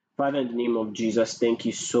Father, in the name of Jesus, thank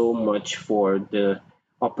you so much for the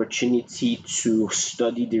opportunity to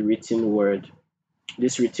study the written word.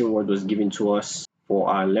 This written word was given to us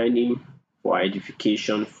for our learning, for our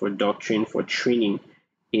edification, for doctrine, for training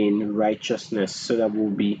in righteousness, so that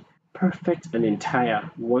we'll be perfect and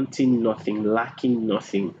entire, wanting nothing, lacking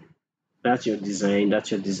nothing. That's your design,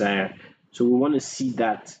 that's your desire. So we want to see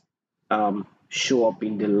that show up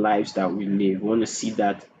in the lives that we live. We want to see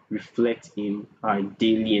that reflect in our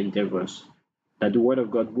daily endeavors. That the Word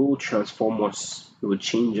of God will transform us, it will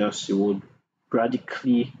change us, it will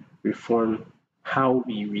radically reform how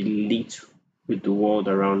we relate with the world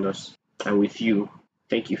around us and with you.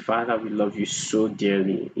 Thank you, Father. We love you so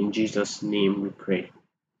dearly. In Jesus' name we pray.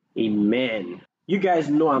 Amen. You guys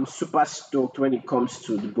know I'm super stoked when it comes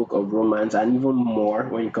to the book of Romans, and even more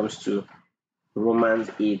when it comes to Romans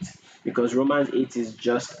 8, because Romans 8 is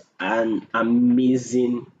just an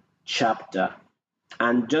amazing chapter.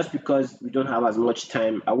 And just because we don't have as much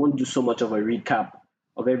time, I won't do so much of a recap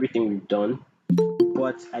of everything we've done.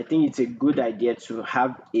 But I think it's a good idea to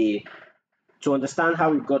to understand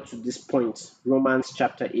how we got to this point. Romans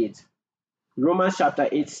chapter 8. Romans chapter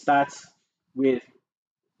 8 starts with,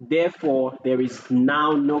 therefore, there is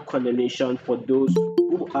now no condemnation for those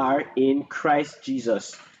who are in Christ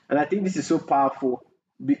Jesus. And I think this is so powerful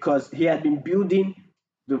because he had been building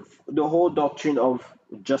the whole doctrine of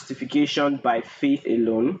justification by faith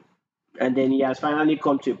alone. And then he has finally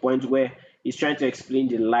come to a point where he's trying to explain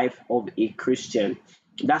the life of a Christian.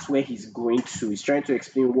 That's where he's going to. He's trying to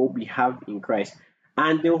explain what we have in Christ.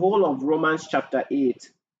 And the whole of Romans chapter 8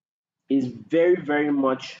 is very, very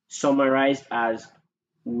much summarized as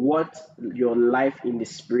what your life in the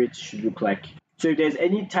Spirit should look like. So if there's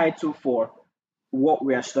any title for what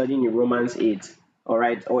we are studying in Romans 8, all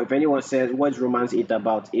right, or if anyone says, what's Romans 8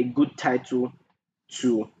 about? A good title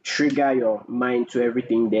to trigger your mind to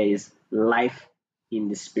everything there is life in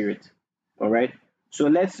the Spirit. All right. So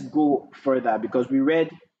let's go further because we read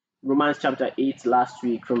Romans chapter 8 last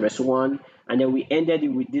week from verse 1, and then we ended it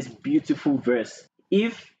with this beautiful verse.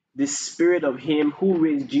 If the Spirit of Him who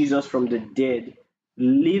raised Jesus from the dead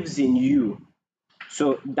lives in you.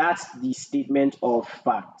 So that's the statement of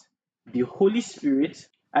fact. The Holy Spirit,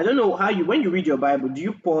 I don't know how when you read your Bible, do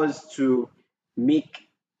you pause to make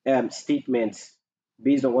statements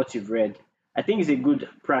based on what you've read? I think it's a good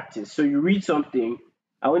practice. So you read something,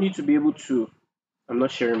 I want you to be able to, I'm not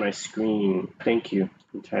sharing my screen. Thank you.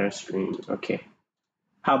 Entire screen. Okay.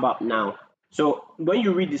 How about now? So when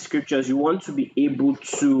you read the scriptures, you want to be able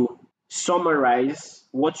to summarize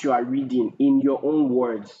what you are reading in your own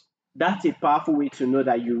words. That's a powerful way to know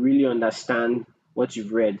that you really understand what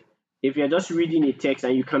you've read. If you're just reading a text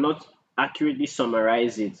and you cannot accurately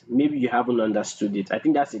summarize it, maybe you haven't understood it. I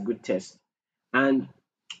think that's a good test. And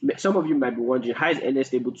some of you might be wondering, how is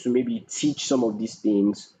Ernest able to maybe teach some of these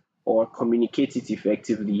things or communicate it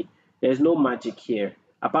effectively? There's no magic here.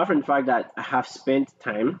 Apart from the fact that I have spent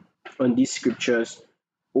time on these scriptures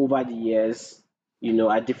over the years,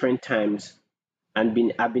 at different times,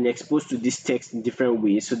 and I've been exposed to this text in different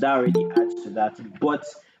ways, so that already adds to that. But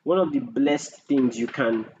one of the blessed things you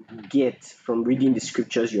can get from reading the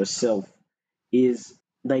scriptures yourself is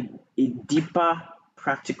like a deeper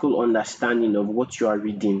practical understanding of what you are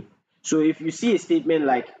reading. So if you see a statement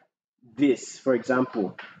like this, for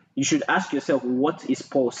example, you should ask yourself, what is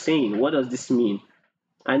Paul saying? What does this mean?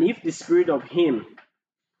 And if the Spirit of Him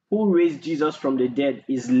who raised Jesus from the dead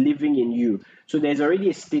is living in you, so there's already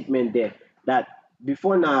a statement there that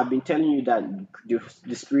before now I've been telling you that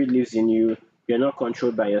the Spirit lives in you, you're not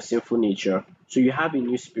controlled by your sinful nature, so you have a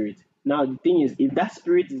new spirit. Now the thing is, if that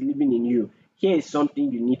Spirit is living in you, here is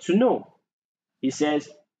something you need to know. He says,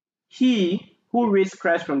 He who raised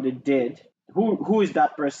Christ from the dead, who is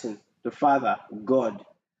that person? The Father, God.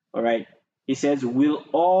 All right. He says, will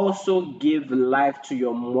also give life to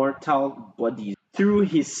your mortal bodies through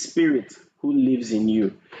His Spirit who lives in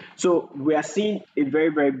you. So we are seeing a very,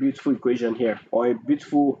 very beautiful equation here, or a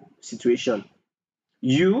beautiful situation.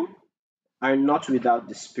 You are not without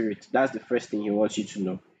the Spirit. That's the first thing He wants you to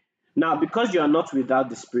know. Now, because you are not without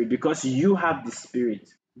the Spirit, because you have the Spirit,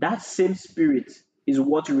 that same Spirit is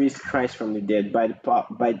what raised Christ from the dead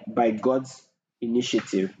by God's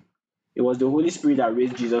initiative. It was the Holy Spirit that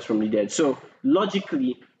raised Jesus from the dead. So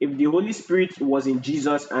logically, if the Holy Spirit was in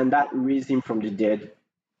Jesus and that raised Him from the dead,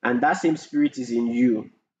 and that same Spirit is in you,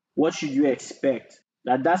 what should you expect?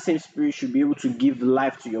 That same Spirit should be able to give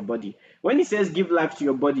life to your body. When He says give life to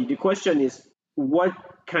your body, the question is, what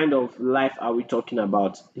kind of life are we talking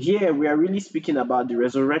about? Here, we are really speaking about the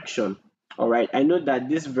resurrection. All right. I know that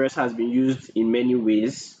this verse has been used in many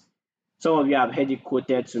ways. Some of you have heard it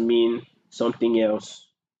quoted to mean something else.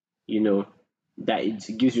 that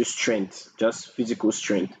it gives you strength, just physical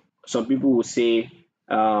strength. Some people will say,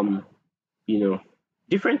 um, you know,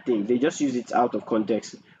 different things. They just use it out of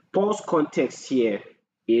context. Paul's context here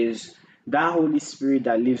is that Holy Spirit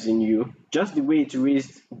that lives in you, just the way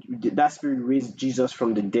that Spirit raised Jesus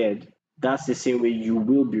from the dead, that's the same way you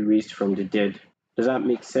will be raised from the dead. Does that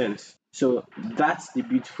make sense? So that's the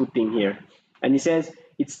beautiful thing here. And he says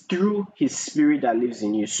it's through his Spirit that lives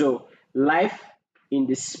in you. So life in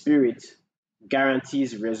the Spirit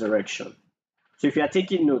guarantees resurrection. So if you are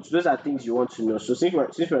taking notes, those are things you want to know. So since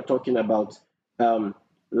we're talking about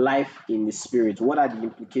life in the Spirit, what are the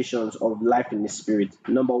implications of life in the Spirit?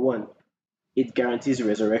 Number one, it guarantees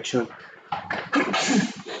resurrection.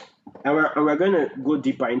 And we're going to go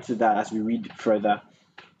deeper into that as we read further.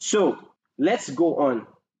 So let's go on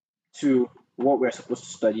to what we're supposed to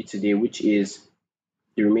study today, which is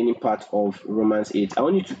the remaining part of Romans 8. I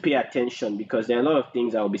want you to pay attention because there are a lot of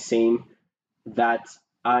things I'll be saying that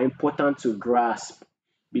are important to grasp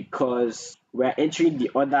because we're entering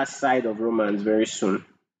the other side of Romans very soon.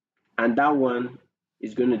 And that one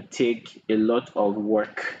is going to take a lot of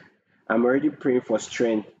work. I'm already praying for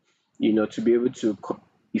strength, to be able to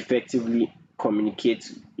effectively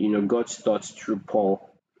communicate, God's thoughts through Paul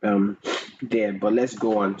there. But let's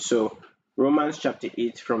go on. So Romans chapter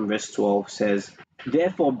 8 from verse 12 says,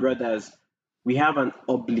 "Therefore, brothers, we have an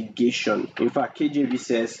obligation." In fact, KJV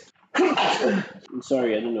says, I'm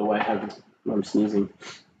sorry, I don't know why I'm sneezing.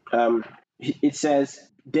 It says,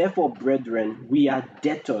 "Therefore, brethren, we are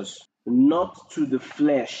debtors, not to the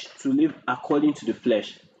flesh, to live according to the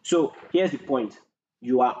flesh." So here's the point.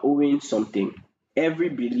 You are owing something. Every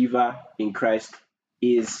believer in Christ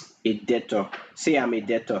is a debtor. Say, I'm a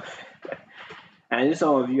debtor. And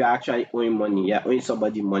some of you are actually owing money. You're owing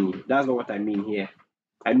somebody money. That's not what I mean here.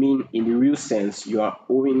 I mean, in the real sense, you are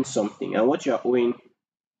owing something. And what you are owing,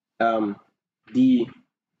 the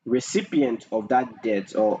recipient of that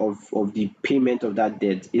debt or of the payment of that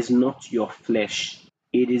debt is not your flesh.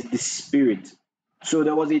 It is the Spirit. So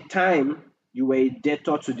there was a time you were a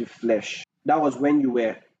debtor to the flesh. That was when you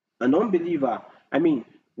were an unbeliever. I mean,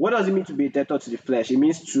 what does it mean to be a debtor to the flesh? It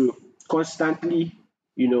means to constantly,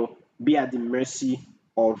 be at the mercy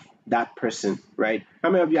of that person, right? How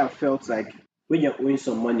many of you have felt like when you're owing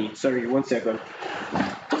some money? Sorry, 1 second.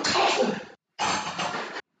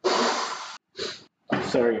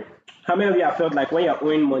 Sorry. How many of you have felt like when you're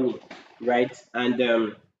owing money, right? And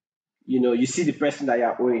you see the person that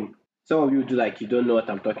you're owing. Some of you do like you don't know what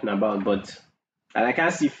I'm talking about, and I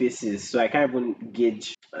can't see faces, so I can't even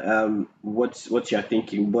gauge what you're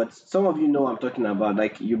thinking. But some of you know what I'm talking about.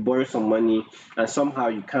 Like you borrow some money and somehow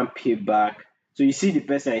you can't pay back. So you see the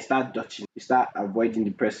person and you start dodging, you start avoiding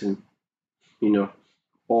the person,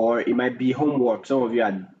 Or it might be homework. Some of you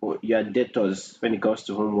are debtors when it comes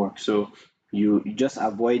to homework. So you just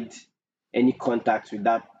avoid any contact with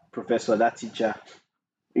that professor, that teacher.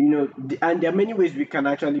 And there are many ways we can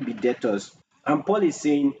actually be debtors. And Paul is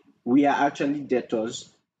saying we are actually debtors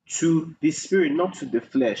to the Spirit, not to the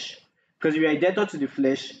flesh. Because if you are a debtor to the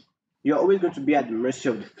flesh, you're always going to be at the mercy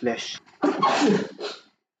of the flesh.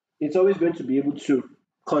 It's always going to be able to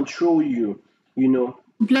control you,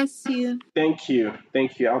 Bless you. Thank you.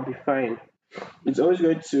 I'll be fine. It's always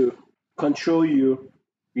going to control you,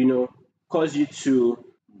 cause you to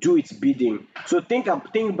do its bidding. So think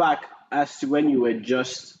back as to when you were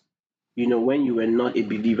when you were not a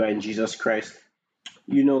believer in Jesus Christ.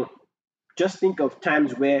 Just think of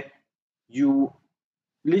times where you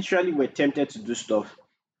literally were tempted to do stuff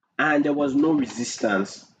and there was no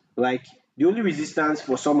resistance. Like the only resistance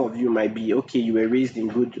for some of you might be, okay, you were raised in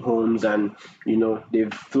good homes and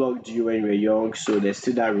they've flogged you when you were young, so there's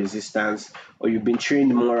still that resistance, or you've been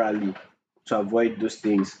trained morally to avoid those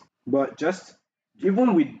things. But just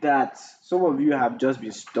even with that, some of you have just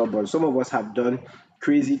been stubborn. Some of us have done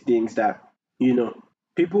crazy things that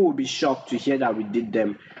people will be shocked to hear that we did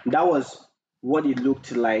them. That was what it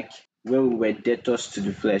looked like when we were debtors to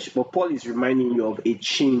the flesh. But Paul is reminding you of a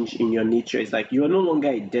change in your nature. It's like you are no longer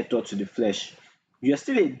a debtor to the flesh. You are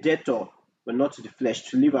still a debtor, but not to the flesh,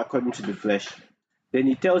 to live according to the flesh. Then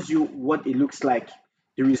he tells you what it looks like,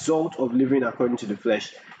 the result of living according to the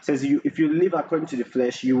flesh. It says, if you live according to the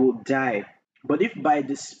flesh, you will die. But if by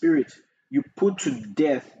the Spirit you put to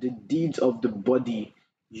death the deeds of the body,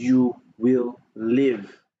 you will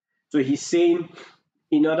live. So he's saying,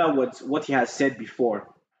 in other words, what he has said before.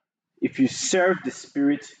 If you serve the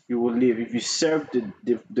Spirit, you will live. If you serve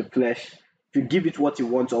the flesh, if you give it what it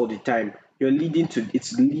wants all the time,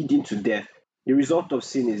 it's leading to death. The result of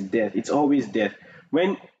sin is death. It's always death.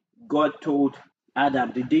 When God told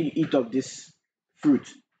Adam, the day you eat of this fruit,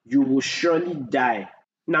 you will surely die.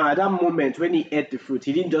 Now, at that moment, when he ate the fruit,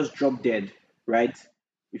 he didn't just drop dead, right?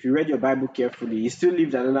 If you read your Bible carefully, he still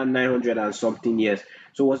lived another 900 and something years.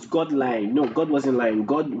 So was God lying? No, God wasn't lying.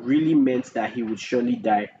 God really meant that he would surely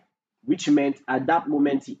die, which meant at that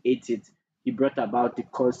moment he ate it, he brought about the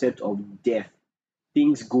concept of death,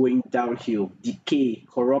 things going downhill, decay,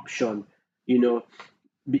 corruption. You know,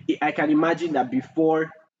 I can imagine that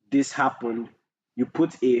before this happened, you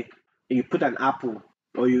put a you put an apple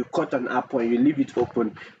or you cut an apple and you leave it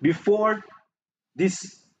open. Before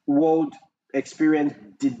this world experienced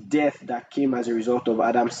the death that came as a result of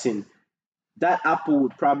Adam's sin, that apple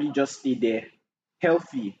would probably just stay there,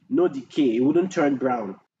 healthy, no decay. It wouldn't turn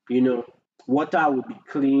brown. You know, water would be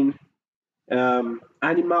clean.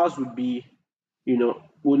 Animals would be,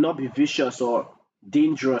 would not be vicious or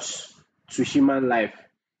dangerous to human life.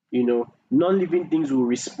 Non-living things will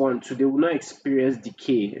respond, so they will not experience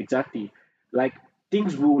decay. Exactly, like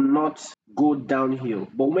things will not go downhill.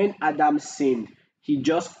 But when Adam sinned, he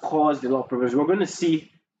just caused a lot of problems. We're going to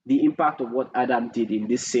see the impact of what Adam did in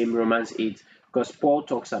this same Romans 8, because Paul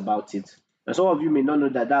talks about it. And some of you may not know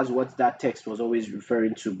that that's what that text was always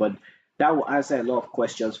referring to, but that will answer a lot of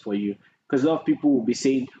questions for you. Because a lot of people will be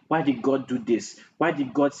saying, why did God do this? Why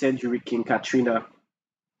did God send Hurricane Katrina?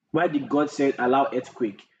 Why did God say allow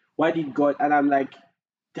earthquake? Why did God? And I'm like,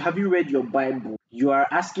 have you read your Bible? You are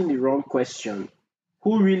asking the wrong question.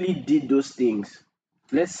 Who really did those things?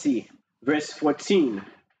 Let's see. Verse 14.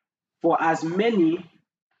 For as many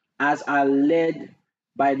as are led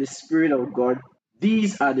by the Spirit of God,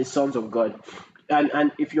 these are the sons of God.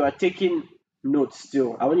 And if you are taking notes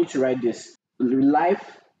still, I want you to write this. Life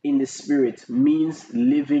in the Spirit means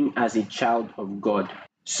living as a child of God.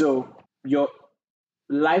 So your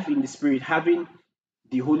life in the Spirit, having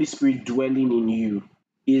the Holy Spirit dwelling in you,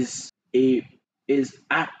 is a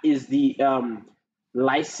is the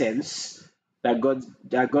license that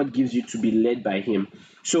God gives you to be led by Him.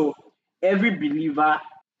 So every believer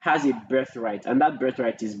has a birthright, and that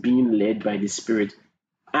birthright is being led by the Spirit.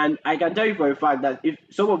 And I can tell you for a fact that if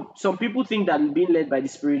some people think that being led by the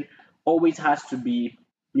Spirit always has to be,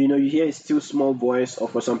 you hear a still small voice, or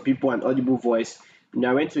for some people an audible voice.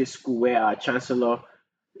 I went to a school where our chancellor,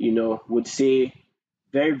 would say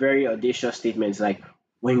very, very audacious statements like,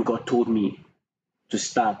 when God told me to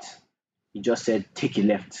start, he just said, take a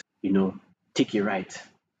left, take a right,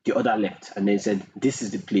 the other left. And then he said, this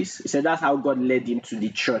is the place. He said that's how God led him to the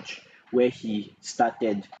church where he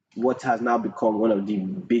started what has now become one of the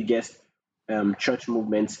biggest church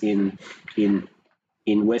movements in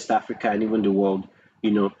West Africa and even the world.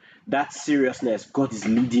 That seriousness, God is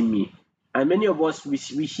leading me. And many of us,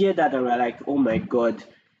 we hear that and we're like, oh my God,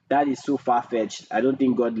 that is so far fetched. I don't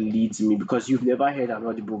think God leads me, because you've never heard an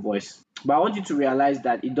audible voice. But I want you to realize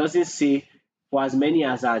that it doesn't say for as many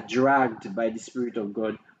as are dragged by the Spirit of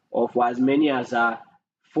God, or for as many as are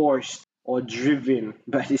forced or driven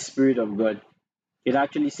by the Spirit of God. It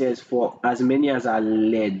actually says for as many as are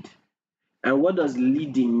led. And what does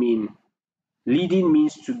leading mean? Leading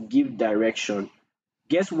means to give direction.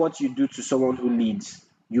 Guess what you do to someone who leads?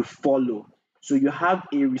 You follow. So you have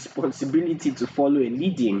a responsibility to follow a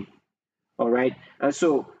leading. All right. And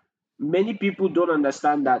so many people don't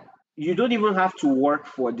understand that you don't even have to work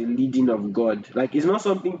for the leading of God. Like, it's not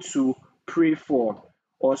something to pray for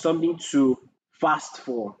or something to fast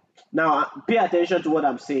for. Now, pay attention to what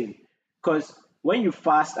I'm saying, because when you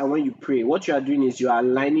fast and when you pray, what you are doing is you are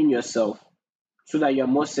aligning yourself so that you are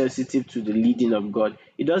more sensitive to the leading of God.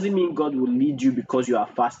 It doesn't mean God will lead you because you are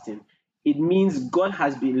fasting. It means God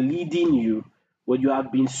has been leading you, but you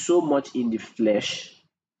have been so much in the flesh,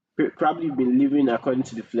 probably been living according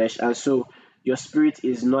to the flesh, and so your spirit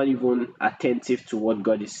is not even attentive to what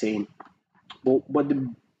God is saying. But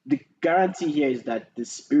the guarantee here is that the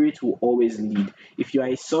Spirit will always lead. If you are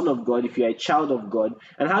a son of God, if you are a child of God,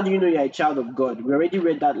 and how do you know you are a child of God? We already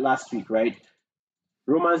read that last week, right?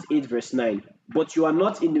 Romans 8 verse 9. But you are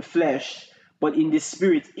not in the flesh, but in the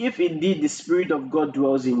Spirit, if indeed the Spirit of God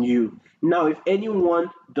dwells in you. Now, if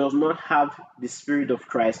anyone does not have the Spirit of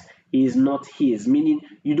Christ, he is not his. Meaning,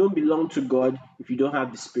 you don't belong to God if you don't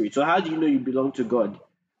have the Spirit. So how do you know you belong to God,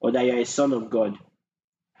 or that you are a son of God?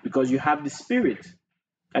 Because you have the Spirit.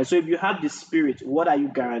 And so if you have the Spirit, what are you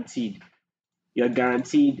guaranteed? You're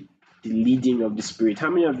guaranteed the leading of the Spirit. How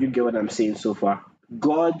many of you get what I'm saying so far?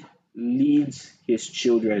 God leads his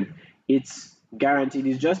children. It's guaranteed.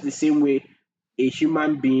 It's just the same way a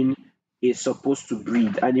human being is supposed to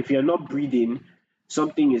breathe. And if you're not breathing,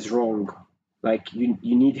 something is wrong. Like you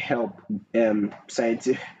need help,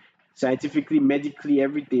 scientifically, medically,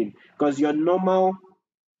 everything. Because your normal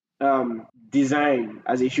design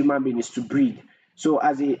as a human being is to breathe. So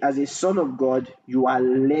as a son of God, you are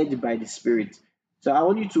led by the Spirit. So I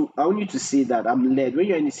want you to say that I'm led. When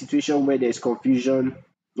you're in a situation where there's confusion,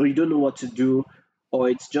 or you don't know what to do, or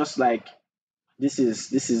it's just like this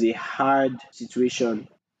is a hard situation,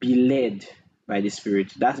 be led by the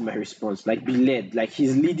Spirit. That's my response. Like, be led, like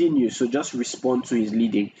He's leading you, so just respond to His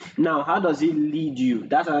leading. Now, how does He lead you?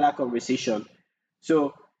 That's another conversation.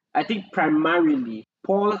 So I think primarily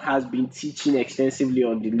Paul has been teaching extensively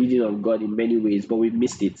on the leading of God in many ways, but we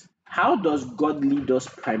missed it. How does God lead us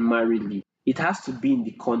primarily? It has to be in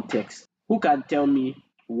the context. Who can tell me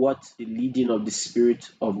what the leading of the Spirit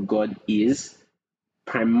of God is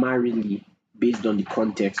primarily based on the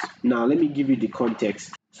context? Now, let me give you the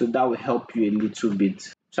context so that will help you a little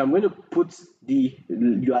bit. So I'm going to put the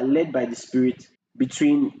you are led by the Spirit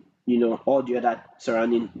between all the other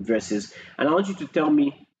surrounding verses, and I want you to tell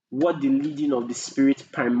me what the leading of the Spirit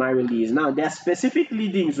primarily is. Now, there are specific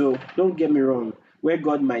leadings, so don't get me wrong, where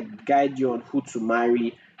God might guide you on who to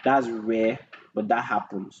marry. That's rare, but that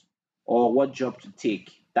happens. Or what job to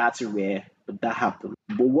take. That's rare, but that happens.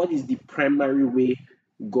 But what is the primary way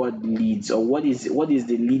God leads, or what is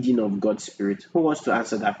the leading of God's Spirit? Who wants to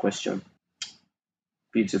answer that question?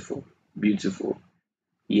 Beautiful, beautiful.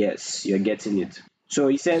 Yes, you're getting it. So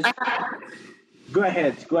he says, go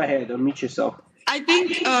ahead, unmute yourself. I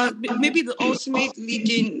think maybe the ultimate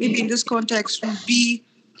leading, maybe in this context, would be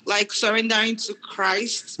like surrendering to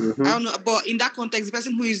Christ. I don't know, but in that context, the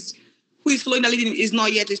person who is following that leading is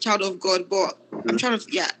not yet a child of God. But I'm trying to,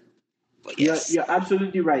 yeah. But yes, You're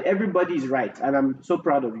absolutely right. Everybody is right, and I'm so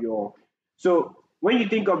proud of you all. So when you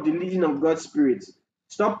think of the leading of God's Spirit,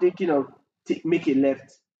 stop thinking of make a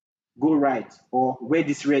left, go right, or wear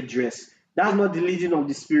this red dress. That's not the leading of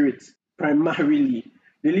the Spirit primarily.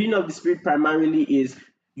 The leading of the Spirit primarily is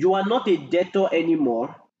you are not a debtor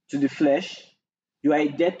anymore to the flesh, you are a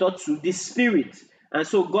debtor to the Spirit. And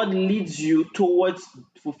so God leads you towards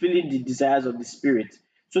fulfilling the desires of the Spirit,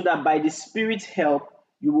 so that by the Spirit's help,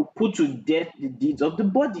 you will put to death the deeds of the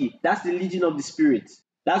body. That's the leading of the Spirit.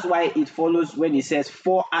 That's why it follows when it says,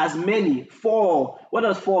 for as many. For, what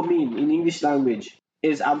does for mean in English language?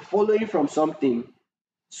 Is I'm following from something.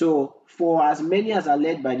 So, for as many as are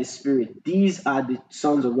led by the Spirit, these are the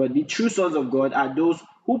sons of God. The true sons of God are those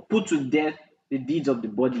who put to death the deeds of the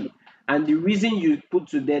body. And the reason you put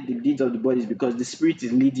to death the deeds of the body is because the Spirit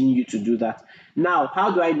is leading you to do that. Now,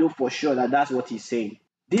 how do I know for sure that that's what He's saying?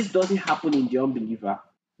 This doesn't happen in the unbeliever.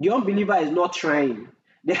 The unbeliever is not trying.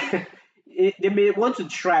 They may want to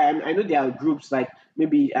try. I know there are groups like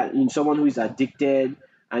maybe in someone who is addicted,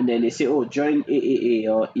 and then they say, "Oh, join AAA,"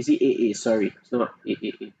 or is it AA? Sorry, it's not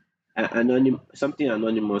AAA. Something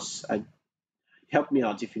anonymous. Help me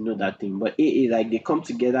out if you know that thing. But AA, like they come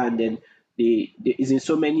together and then they is in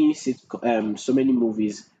so many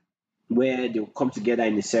movies where they'll come together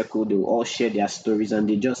in a circle, they'll all share their stories and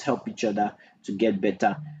they just help each other to get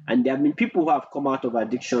better. And there have been people who have come out of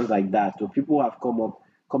addictions like that, or people who have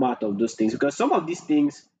come out of those things, because some of these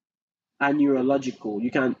things are neurological.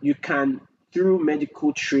 You can through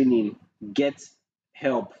medical training get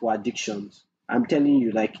help for addictions. I'm telling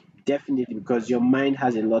you, like, definitely, because your mind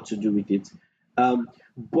has a lot to do with it.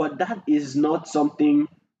 But that is not something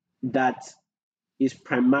that is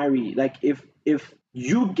primary. Like, if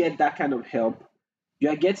you get that kind of help, you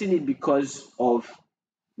are getting it because of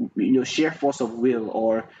sheer force of will,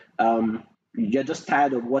 or you're just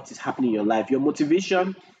tired of what is happening in your life. Your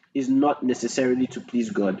motivation is not necessarily to please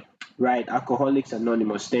God, right? Alcoholics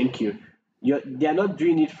Anonymous, thank you. They are not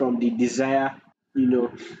doing it from the desire,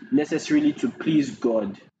 necessarily to please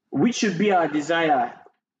God, which should be our desire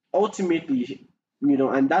ultimately.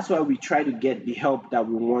 And that's why we try to get the help that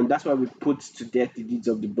we want. That's why we put to death the deeds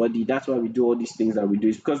of the body. That's why we do all these things that we do.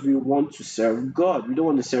 It's because we want to serve God. We don't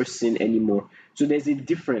want to serve sin anymore. So there's a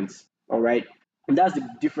difference, all right? And that's the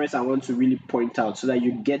difference I want to really point out so that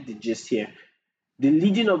you get the gist here. The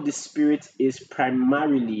leading of the Spirit is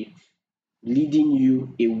primarily leading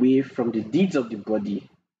you away from the deeds of the body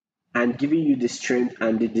and giving you the strength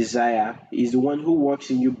and the desire. Is the one who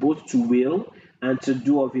works in you both to will and to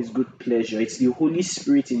do of His good pleasure. It's the Holy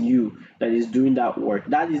Spirit in you that is doing that work.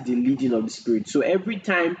 That is the leading of the Spirit. So every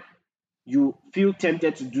time you feel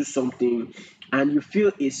tempted to do something and you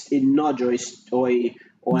feel it's a nudge or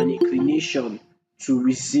an inclination to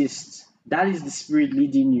resist, that is the Spirit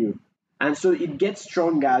leading you. And so it gets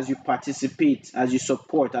stronger as you participate, as you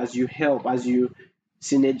support, as you help, as you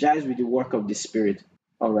synergize with the work of the Spirit.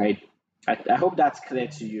 All right. I hope that's clear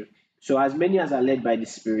to you. So, as many as are led by the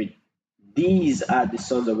Spirit, these are the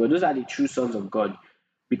sons of God. Those are the true sons of God,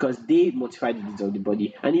 because they mortify the deeds of the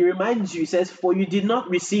body. And He reminds you, He says, "For you did not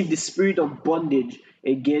receive the spirit of bondage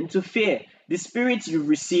again to fear." the spirit you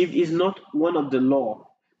received is not one of the law,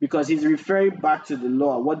 because he's referring back to the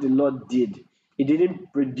law, what the law did. It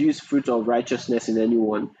didn't produce fruit of righteousness in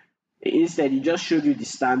anyone. Instead, he just showed you the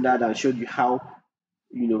standard and showed you how,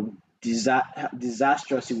 you know,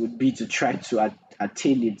 disastrous it would be to try to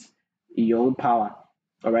attain it in your own power.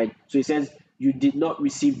 All right. So he says, you did not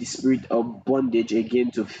receive the spirit of bondage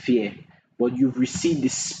again to fear, but you've received the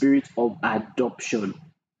spirit of adoption,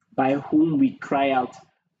 by whom we cry out,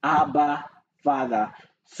 Abba, Father.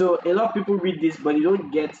 So a lot of people read this, but they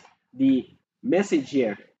don't get the message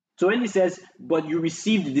here. So when he says, but you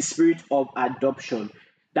received the spirit of adoption,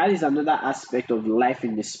 that is another aspect of life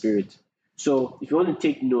in the spirit. So if you want to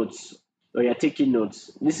take notes, or you're taking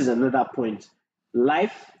notes, this is another point.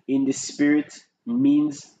 Life in the spirit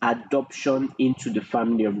means adoption into the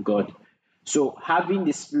family of God. So having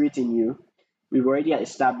the spirit in you, we've already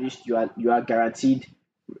established you are guaranteed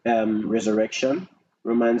resurrection,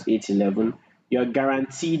 Romans 8:11. You're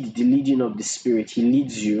guaranteed the leading of the Spirit. He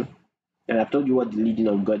leads you. And I've told you what the leading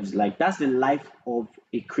of God is like. That's the life of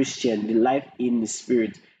a Christian, the life in the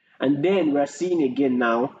Spirit. And then we're seeing again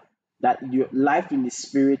now that your life in the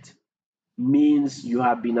Spirit means you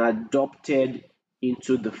have been adopted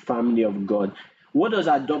into the family of God. What does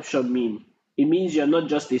adoption mean? It means you're not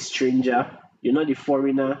just a stranger, you're not a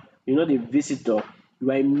foreigner, you're not a visitor,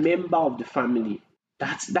 you are a member of the family.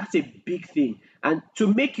 That's a big thing. And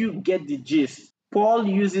to make you get the gist, Paul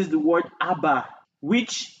uses the word Abba,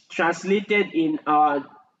 which translated in our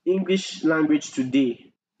English language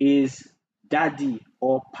today is daddy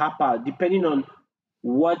or papa, depending on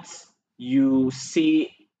what you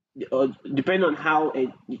say, depending on how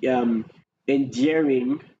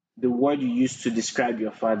endearing the word you use to describe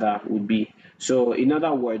your father would be. So, in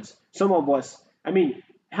other words, some of us, I mean,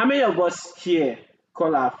 how many of us here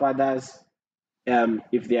call our fathers,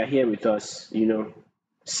 if they are here with us,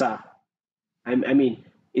 sir? I mean,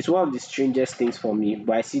 it's one of the strangest things for me,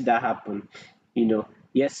 but I see that happen.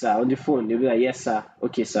 Yes, sir, on the phone, they'll be like, yes, sir,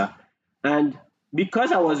 okay, sir. And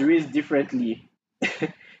because I was raised differently,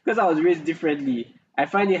 I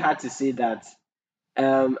find it hard to say that.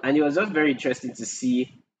 And it was just very interesting to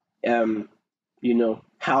see, um,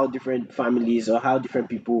 how different families or how different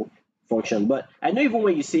people function. But I know even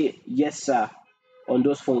when you say yes, sir, on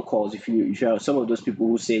those phone calls, if you are some of those people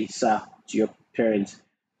who say sir to your parents,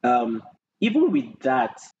 um, even with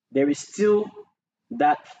that, there is still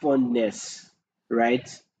that fondness, right?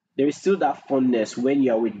 There is still that fondness when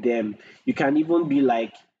you're with them. You can even be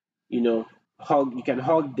like, you can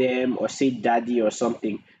hug them or say daddy or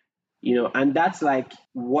something, and that's like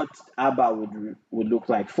what Abba would look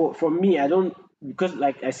like. For me, I don't, because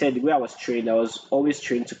like I said, the way I was trained, I was always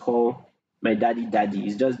trained to call my daddy daddy.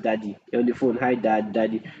 It's just daddy on the phone. Hi dad,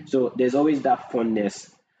 daddy. So there's always that fondness.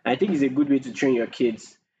 I think it's a good way to train your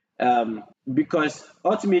kids, because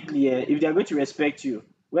ultimately, if they're going to respect you,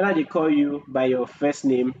 whether they call you by your first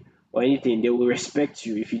name or anything, they will respect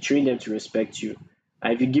you if you train them to respect you.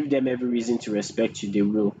 And if you give them every reason to respect you, they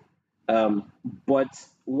will. But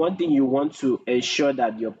one thing you want to ensure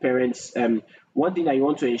that your parents, one thing that you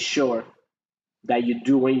want to ensure that you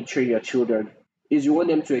do when you train your children is you want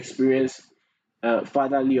them to experience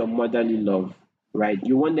fatherly or motherly love, right?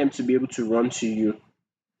 You want them to be able to run to you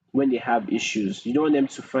when they have issues. You don't want them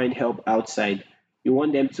to find help outside. You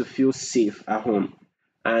want them to feel safe at home.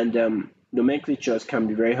 And nomenclatures can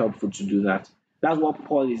be very helpful to do that. That's what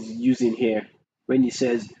Paul is using here when he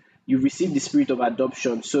says, you receive the spirit of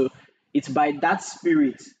adoption. So it's by that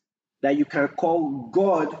spirit that you can call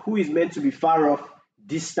God, who is meant to be far off,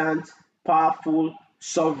 distant, powerful,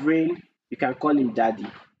 sovereign. You can call him daddy.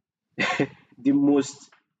 The most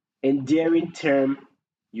endearing term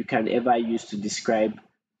you can ever use to describe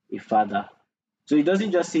a father. So it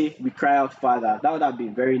doesn't just say we cry out father. That would have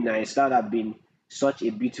been very nice. That would have been such a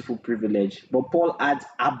beautiful privilege. But Paul adds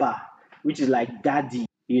Abba, which is like daddy.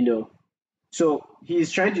 So he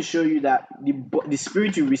is trying to show you that the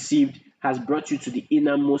spirit you received has brought you to the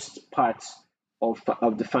innermost parts of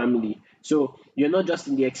the family. So you're not just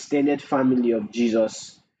in the extended family of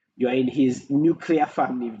Jesus, you are in his nuclear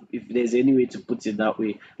family, if there's any way to put it that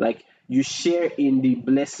way. Like you share in the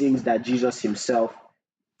blessings that Jesus himself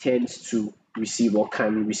tends to receive or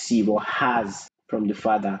can receive or has from the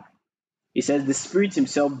Father. He says the Spirit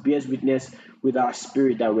himself bears witness with our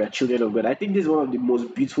spirit that we are children of God. I think this is one of the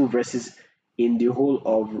most beautiful verses in the whole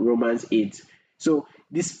of Romans 8. So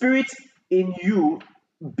the Spirit in you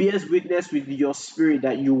bears witness with your spirit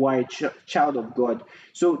that you are a child of God.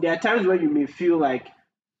 So there are times when you may feel like,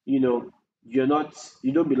 you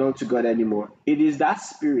don't belong to God anymore. It is that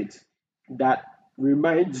spirit that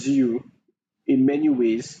reminds you in many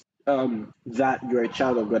ways that you're a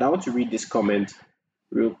child of God. I want to read this comment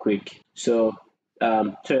real quick. So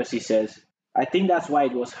Tracy says, I think that's why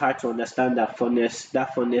it was hard to understand that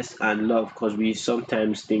fondness and love, because we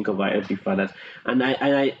sometimes think of our earthly fathers, and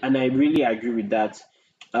I really agree with that.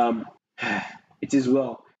 Um, it is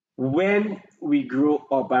well when we grow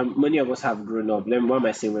up, and many of us have grown up. Why am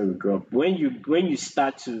I saying when we grow up? When you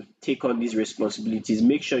start to take on these responsibilities,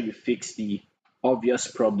 make sure you fix the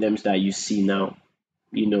obvious problems that you see now.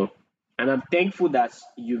 You know, and I'm thankful that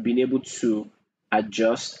you've been able to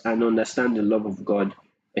adjust and understand the love of God.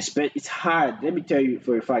 It's hard. Let me tell you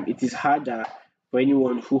for a fact, it is harder for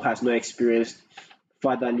anyone who has not experienced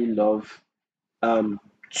fatherly love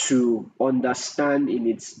to understand in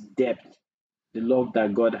its depth the love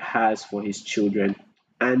that God has for His children,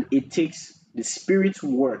 and it takes the Spirit's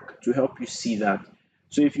work to help you see that.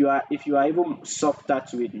 So if you are even softer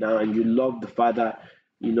to it now, and you love the Father,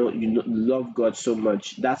 love God so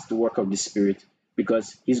much, that's the work of the Spirit,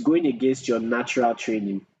 because He's going against your natural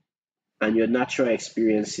training and your natural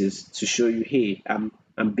experiences to show you, hey, I'm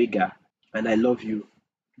bigger and I love you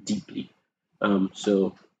deeply.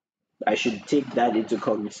 So I should take that into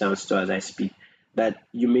cognizance too as I speak. That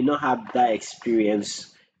you may not have that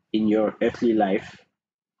experience in your earthly life,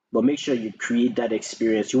 but make sure you create that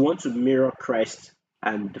experience. You want to mirror Christ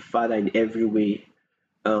and the Father in every way,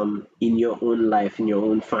 in your own life, in your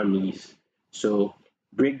own families. So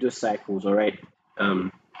break those cycles, all right?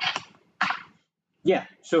 Um, yeah,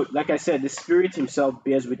 so like I said, the Spirit Himself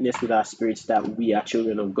bears witness with our spirits that we are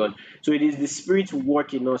children of God. So it is the Spirit's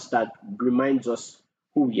work in us that reminds us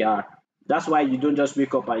who we are. That's why you don't just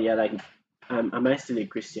wake up and you're like, am I still a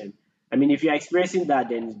Christian? I mean, if you're experiencing that,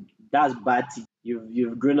 then that's bad.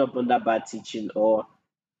 You've grown up under bad teaching, or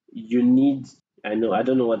you need, I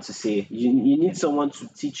don't know what to say. You need someone to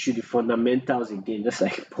teach you the fundamentals again, just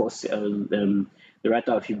like Paul, the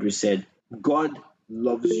writer of Hebrews said. God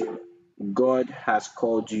loves you. God has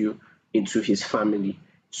called you into His family.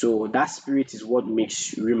 So that spirit is what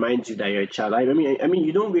reminds you that you're a child. I mean,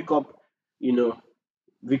 you don't wake up, you know,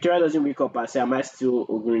 Victoria doesn't wake up and say, "Am I still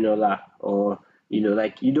Oguninola?" Or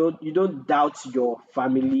like you don't doubt your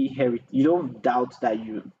family heritage. You don't doubt that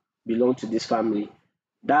you belong to this family.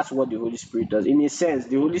 That's what the Holy Spirit does. In a sense,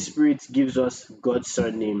 the Holy Spirit gives us God's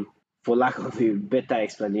surname, for lack of a better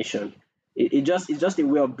explanation. It's just a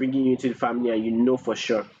way of bringing you into the family, and you know for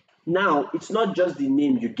sure. Now, it's not just the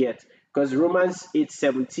name you get, because Romans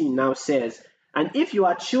 8:17 now says, "And if you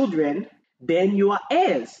are children, then you are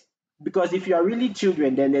heirs." Because if you are really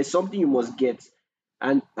children, then there's something you must get.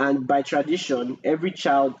 And by tradition, every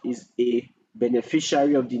child is a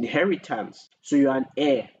beneficiary of the inheritance. So you are an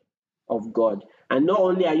heir of God. And not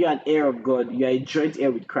only are you an heir of God, you are a joint heir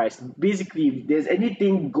with Christ. Basically, if there's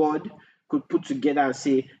anything God could put together and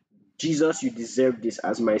say, Jesus, you deserve this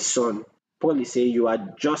as my son, Paul is saying you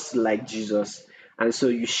are just like Jesus. And so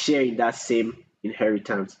you share in that same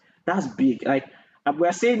inheritance. That's big. Like,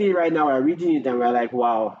 we're saying it right now, we're reading it, and we're like,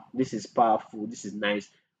 wow, this is powerful, this is nice.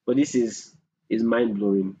 But this is mind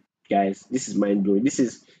blowing, guys. This is mind blowing. This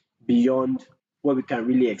is beyond what we can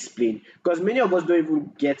really explain, because many of us don't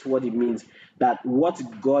even get what it means, that what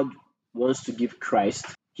God wants to give Christ,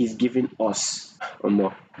 He's giving us.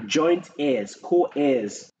 Joint heirs,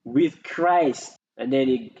 co-heirs with Christ. And then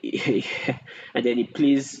he and then he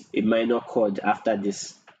plays a minor chord after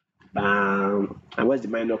this. Bam. And what's the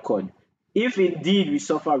minor chord? If indeed we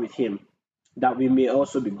suffer with Him, that we may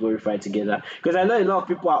also be glorified together. Because I know a lot of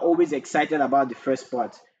people are always excited about the first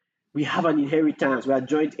part. We have an inheritance, we are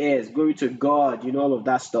joint heirs, glory to God, all of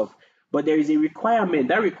that stuff. But there is a requirement.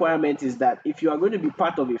 That requirement is that if you are going to be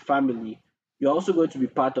part of a family, you're also going to be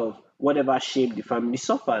part of whatever shame the family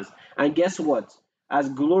suffers. And guess what? As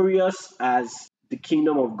glorious as the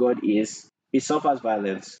kingdom of God is, it suffers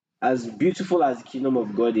violence. As beautiful as the kingdom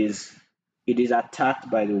of God is, it is attacked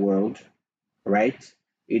by the world, right?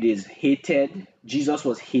 It is hated. Jesus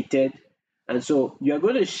was hated. And so you're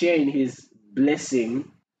going to share in His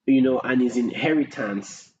blessing, and His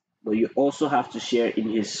inheritance, but you also have to share in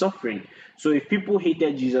His suffering. So if people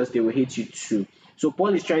hated Jesus, they will hate you too. So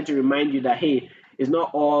Paul is trying to remind you that, hey, it's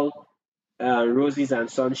not all roses and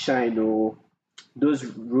sunshine, or those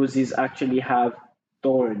roses actually have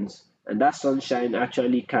thorns, and that sunshine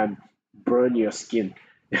actually can burn your skin.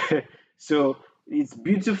 So it's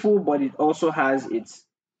beautiful, but it also has its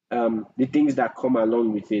the things that come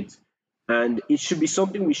along with it, and it should be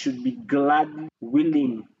something we should be gladly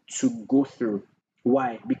willing to go through.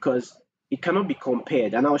 Why? Because it cannot be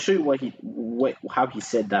compared, and I'll show you how he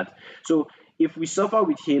said that. So if we suffer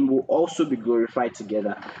with Him, we'll also be glorified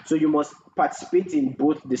together. So you must participate in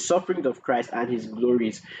both the sufferings of Christ and His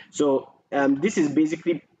glories. So this is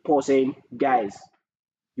basically Paul saying, guys,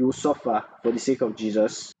 you will suffer for the sake of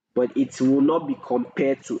Jesus, but it will not be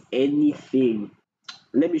compared to anything.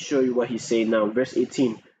 Let me show you what he's saying now. Verse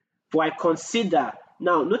 18. For I consider,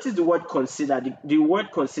 now notice the word consider. The word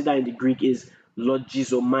consider in the Greek is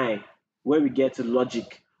logizomai, where we get to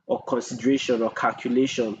logic or consideration or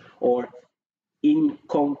calculation or in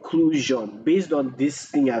conclusion, based on this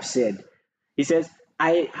thing I've said. He says,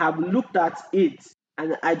 I have looked at it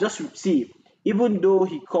and I just see, even though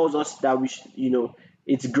he calls us that we should,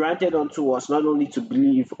 it's granted unto us not only to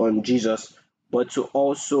believe on Jesus, but to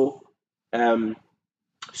also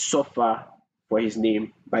suffer for his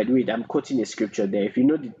name. By the way, I'm quoting a scripture there. If you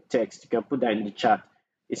know the text, you can put that in the chat.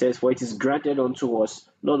 It says, for it is granted unto us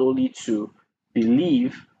not only to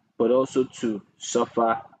believe, but also to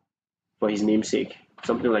suffer for his name's sake.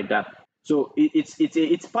 Something like that. So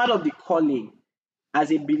it's part of the calling.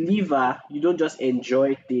 As a believer, you don't just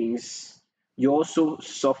enjoy things, you also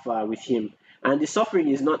suffer with him. And the suffering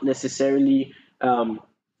is not necessarily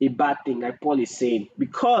a bad thing, like Paul is saying,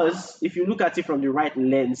 because if you look at it from the right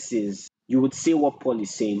lenses, you would say what Paul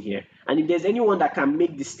is saying here. And if there's anyone that can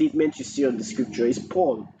make the statement you see on the scripture, it's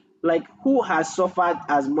Paul. Like, who has suffered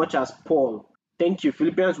as much as Paul? Thank you.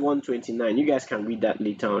 Philippians 1:29. You guys can read that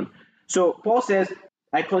later on. So Paul says,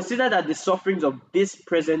 I consider that the sufferings of this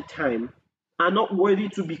present time are not worthy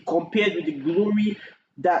to be compared with the glory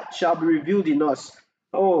that shall be revealed in us.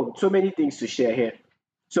 Oh, so many things to share here.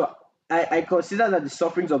 So I consider that the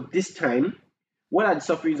sufferings of this time, what are the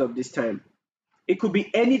sufferings of this time? It could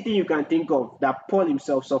be anything you can think of that Paul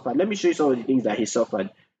himself suffered. Let me show you some of the things that he suffered.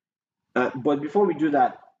 But before we do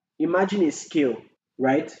that, imagine a scale,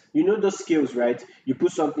 right? You know those scales, right? You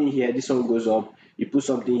put something here, this one goes up. You put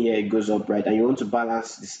something here, it goes up, right? And you want to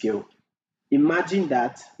balance the scale. Imagine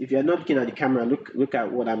that. If you're not looking at the camera, look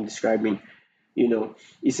at what I'm describing.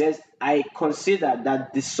 It says, I consider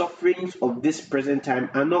that the sufferings of this present time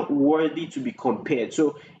are not worthy to be compared.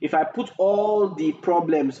 So if I put all the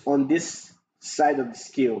problems on this side of the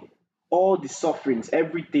scale, all the sufferings,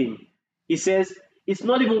 everything, he says it's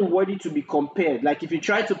not even worthy to be compared. Like, if you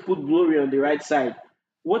try to put glory on the right side,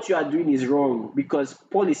 what you are doing is wrong, because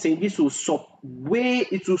Paul is saying this will way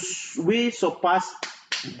surpass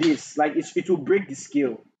this. Like, it will break the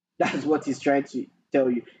scale. That's what he's trying to tell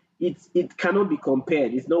you. It cannot be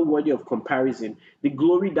compared. It's not worthy of comparison. The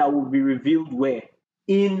glory that will be revealed where?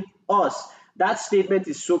 In us. That statement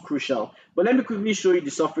is so crucial. But let me quickly show you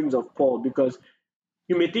the sufferings of Paul, because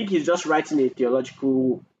you may think he's just writing a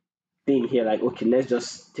theological thing here, like, okay,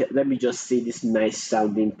 let me just say this nice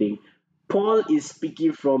sounding thing. Paul is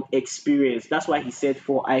speaking from experience. That's why he said,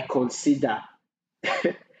 for I consider.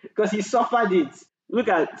 Because he suffered it. Look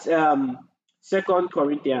at 2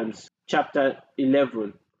 Corinthians chapter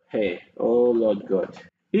 11. Hey, oh Lord God.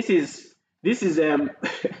 This is this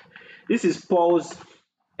is Paul's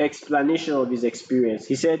explanation of his experience.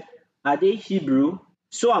 He said, are they Hebrew?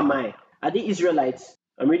 So am I. Are they Israelites?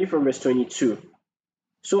 I'm reading from verse 22.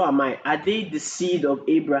 So am I. Are they the seed of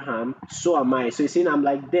Abraham? So am I. So he's saying, I'm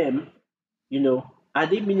like them. Are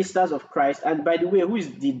they ministers of Christ? And by the way, who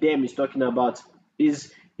is the them he's talking about?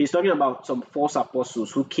 He's talking about some false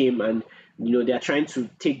apostles who came and they are trying to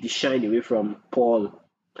take the shine away from Paul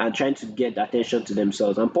and trying to get attention to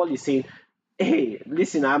themselves. And Paul is saying, hey,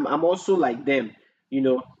 listen, I'm also like them.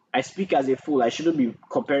 I speak as a fool. I shouldn't be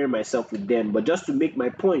comparing myself with them. But just to make my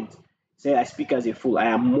point, say I speak as a fool. I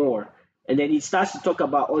am more. And then he starts to talk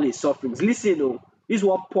about all his sufferings. Listen, this is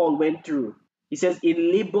what Paul went through. He says,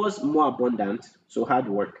 in labors more abundant, so hard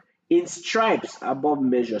work. In stripes above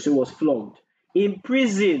measure, so he was flogged. In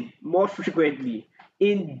prison more frequently.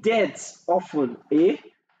 In death often.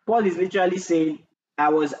 Paul is literally saying, I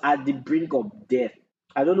was at the brink of death.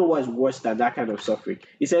 I don't know what is worse than that kind of suffering.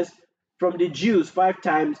 He says, from the Jews, 5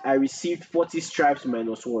 times I received 40 stripes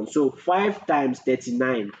minus 1. So 5 times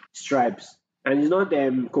 39 stripes. And it's not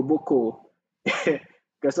koboko,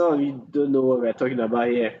 because some of you don't know what we're talking about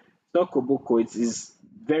here. It's not koboko. It is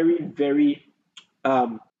very, very,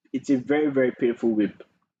 it's a very, very painful whip.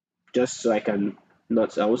 Just so I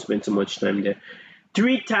won't spend too much time there.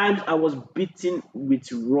 3 times I was beaten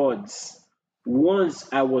with rods. Once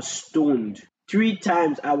I was stoned. 3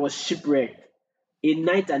 times I was shipwrecked. A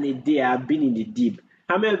night and a day I have been in the deep.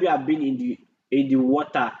 How many of you have been in the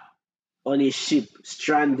water on a ship,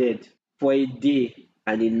 stranded for a day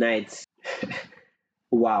and a night?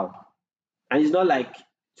 Wow. And it's not like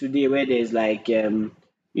today where there's like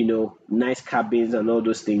nice cabins and all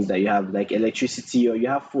those things that you have, like electricity, or you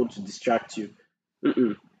have phone to distract you.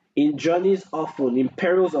 In journeys often, in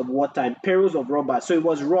perils of water, in perils of robbers. So it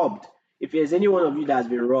was robbed. If there's any one of you that has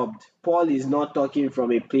been robbed, Paul is not talking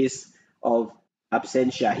from a place of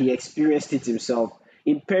absentia. He experienced it himself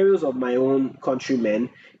in perils of my own countrymen,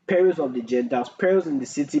 perils of the Gentiles, perils in the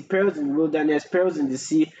city, perils in the wilderness, perils in the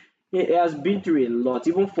sea. He has been through a lot,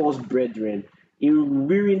 even false brethren, in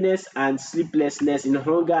weariness and sleeplessness, in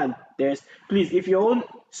hunger and thirst. Please, if your own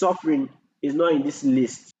suffering is not in this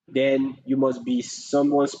list, then you must be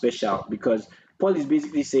someone special, because Paul is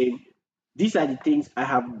basically saying, these are the things I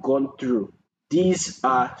have gone through. These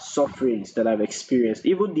are sufferings that I've experienced.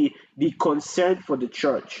 Even the concern for the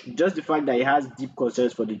church, just the fact that he has deep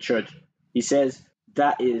concerns for the church, he says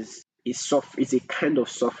that is a kind of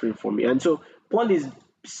suffering for me. And so Paul is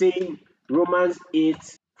saying Romans 8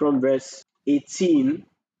 from verse 18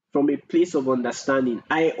 from a place of understanding.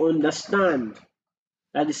 I understand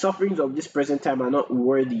that the sufferings of this present time are not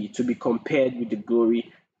worthy to be compared with the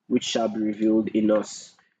glory which shall be revealed in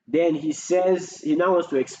us. Then he says, he now wants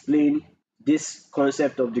to explain this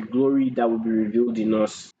concept of the glory that will be revealed in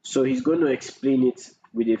us. So he's going to explain it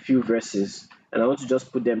with a few verses, and I want to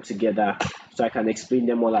just put them together so I can explain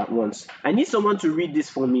them all at once. I need someone to read this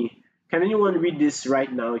for me. Can anyone read this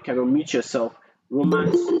right now? You can unmute yourself.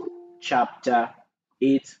 Romans chapter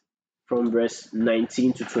 8 from verse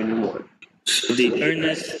 19 to 21. For the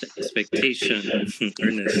earnest expectation,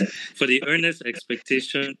 for the earnest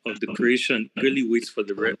expectation of the creation really waits for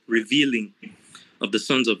the revealing of the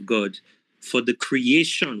sons of God. For the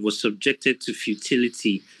creation was subjected to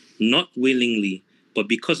futility, not willingly, but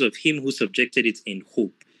because of him who subjected it in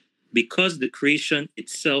hope. Because the creation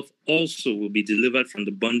itself also will be delivered from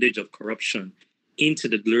the bondage of corruption into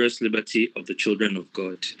the glorious liberty of the children of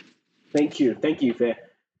God. Thank you, Ife.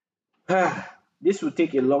 This will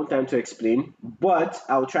take a long time to explain, but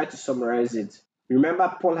I'll try to summarize it.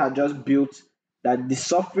 Remember, Paul had just built that the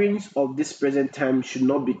sufferings of this present time should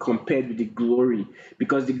not be compared with the glory,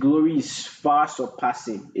 because the glory is far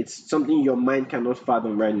surpassing. It's something your mind cannot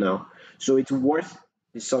fathom right now. So it's worth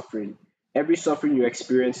the suffering. Every suffering you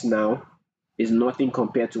experience now is nothing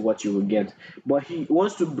compared to what you will get. But he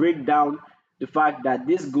wants to break down the fact that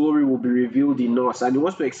this glory will be revealed in us, and he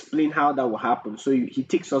wants to explain how that will happen. So he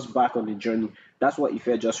takes us back on the journey. That's what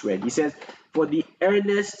Ife just read. He says, for the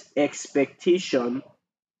earnest expectation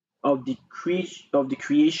of the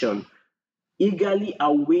creation eagerly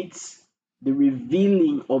awaits the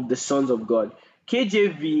revealing of the sons of God.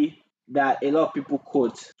 KJV, that a lot of people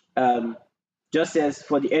quote, just says,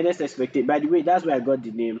 for the earnest expectation. By the way, that's where I got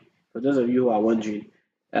the name, for those of you who are wondering,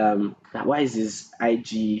 why is this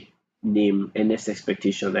IG name earnest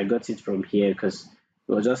expectation? I got it from here because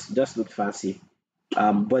it was just looked fancy,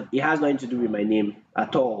 but it has nothing to do with my name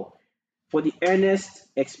at all. For the earnest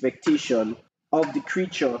expectation of the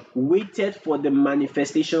creature waited for the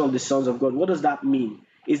manifestation of the sons of God. What does that mean?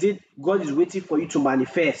 Is it God is waiting for you to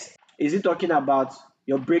manifest? Is it talking about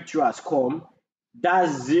your breakthrough has come? That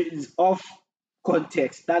is off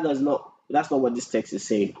context. That's not what this text is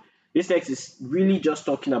saying. This text is really just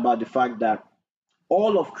talking about the fact that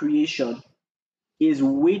all of creation is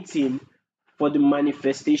waiting for the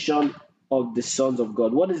manifestation of the sons of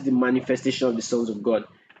God. What is the manifestation of the sons of God?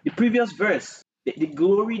 The previous verse, the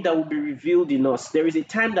glory that will be revealed in us. There is a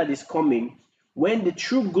time that is coming when the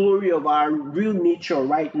true glory of our real nature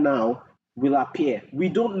right now will appear. We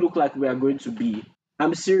don't look like we are going to be.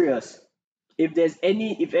 I'm serious. If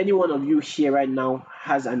any one of you here right now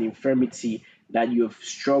has an infirmity that you've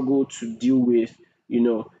struggled to deal with,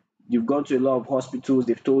 you've gone to a lot of hospitals,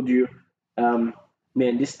 they've told you, man,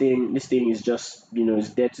 this thing is just, it's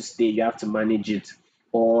there to stay, you have to manage it,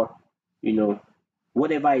 or,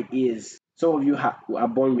 whatever it is. Some of you are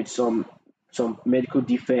born with some medical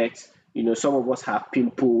defects. Some of us have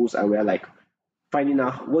pimples, and we're like finding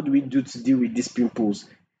out what do we do to deal with these pimples.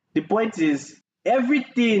 The point is,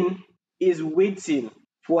 everything is waiting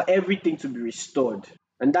for everything to be restored.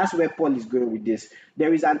 And that's where Paul is going with this.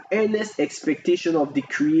 There is an earnest expectation of the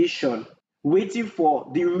creation waiting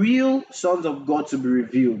for the real sons of God to be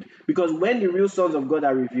revealed. Because when the real sons of God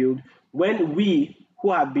are revealed, when we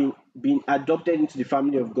who have been adopted into the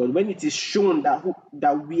family of God, when it is shown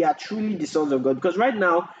that we are truly the sons of God, because right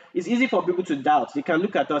now it's easy for people to doubt. They can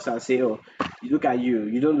look at us and say, oh, look at you,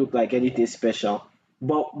 you don't look like anything special.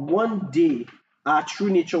 But one day our true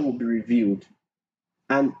nature will be revealed.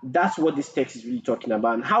 And that's what this text is really talking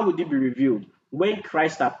about. And how will it be revealed? When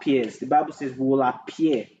Christ appears, the Bible says we will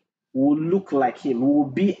appear, we will look like him, we will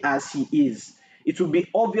be as he is. It will be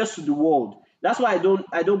obvious to the world. That's why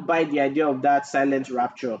I don't buy the idea of that silent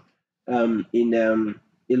rapture in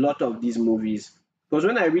a lot of these movies. Because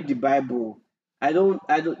when I read the Bible,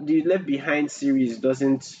 the Left Behind series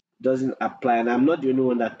doesn't apply, and I'm not the only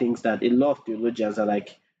one that thinks that. A lot of theologians are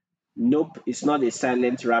like, nope, it's not a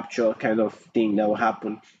silent rapture kind of thing that will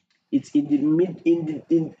happen. It's in the mid,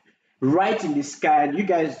 in right in the sky. And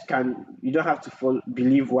you don't have to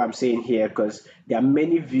believe what I'm saying here, because there are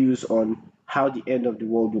many views on how the end of the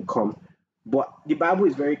world will come. But the Bible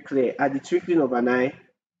is very clear. At the twinkling of an eye,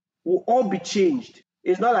 we'll all be changed.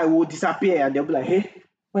 It's not like we'll disappear and they'll be like, hey,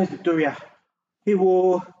 where's Victoria? Hey,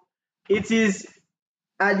 whoa. It is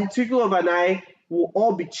at the twinkle of an eye, we'll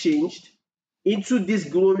all be changed into this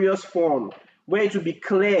glorious form where it will be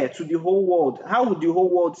clear to the whole world. How would the whole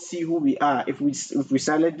world see who we are if we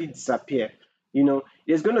silently disappear?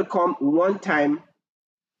 There's going to come one time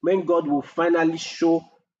when God will finally show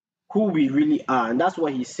who we really are, and that's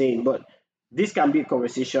what he's saying. But this can be a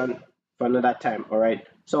conversation for another time. All right,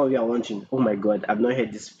 some of you are wondering, oh my God, I've not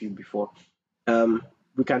heard this view before.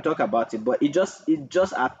 We can talk about it, but it just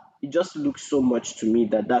looks so much to me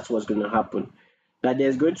that that's what's going to happen, that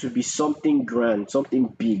there's going to be something grand, something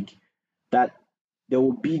big, that there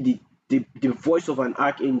will be the voice of an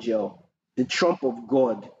archangel, the trump of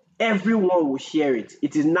God. Everyone will hear it.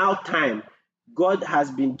 It is now time. God has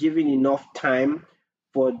been given enough time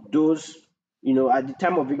for those, at the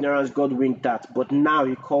time of ignorance, God winked at, but now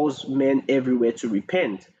he calls men everywhere to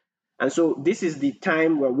repent. And so this is the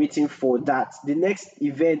time we're waiting for. That the next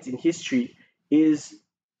event in history is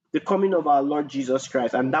the coming of our Lord Jesus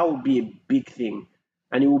Christ, and that will be a big thing.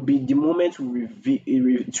 And it will be the moment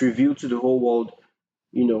it's revealed to the whole world,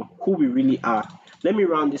 who we really are. Let me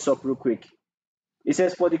round this up real quick. It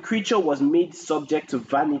says, for the creature was made subject to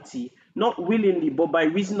vanity, not willingly, but by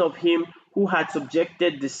reason of him who had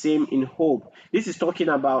subjected the same in hope. This is talking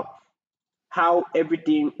about how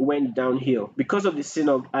everything went downhill. Because of the sin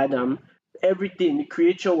of Adam, the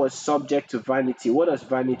creature was subject to vanity. What does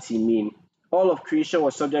vanity mean? All of creation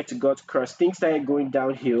was subject to God's curse. Things started going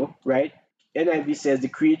downhill, right? NIV says the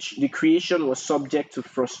creation was subject to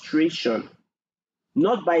frustration,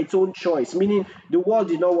 not by its own choice, meaning the world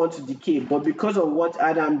did not want to decay, but because of what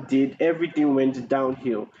Adam did, everything went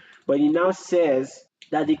downhill. But he now says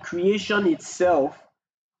that the creation itself,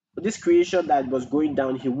 this creation that was going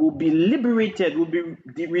downhill, will be liberated, will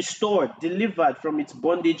be restored, delivered from its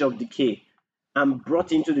bondage of decay, and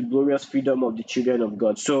brought into the glorious freedom of the children of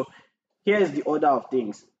God. So here's the order of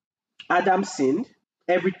things. Adam sinned,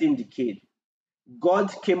 everything decayed.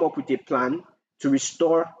 God came up with a plan to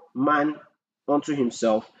restore man unto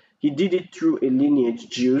himself. He did it through a lineage,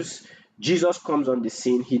 Jews. Jesus comes on the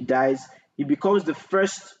scene, he dies, he becomes the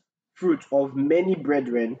first fruit of many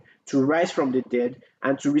brethren to rise from the dead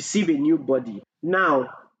and to receive a new body. Now,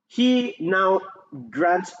 he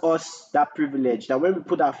grants us that privilege that when we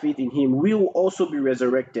put our faith in him, we will also be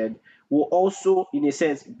resurrected, will also, in a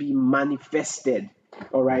sense, be manifested.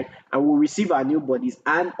 All right, and we'll receive our new bodies,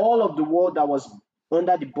 and all of the world that was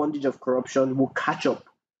under the bondage of corruption will catch up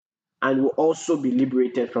and will also be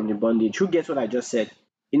liberated from the bondage. Who gets what I just said?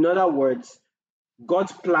 In other words,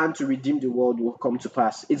 God's plan to redeem the world will come to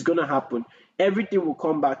pass. It's going to happen. Everything will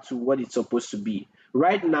come back to what it's supposed to be.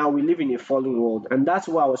 Right now, we live in a fallen world, and that's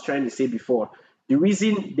what I was trying to say before. The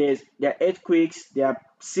reason there are earthquakes, there are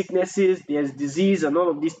sicknesses, there's disease, and all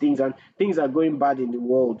of these things, and things are going bad in the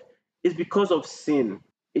world, is because of sin.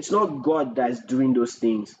 It's not God that is doing those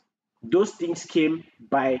things. Those things came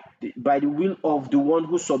by the will of the one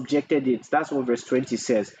who subjected it. That's what verse 20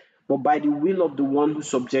 says. But by the will of the one who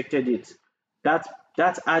subjected it.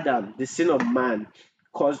 That's Adam, the sin of man,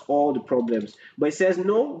 caused all the problems. But it says,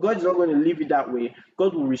 no, God is not going to leave it that way.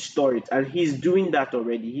 God will restore it. And he's doing that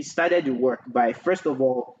already. He started the work by, first of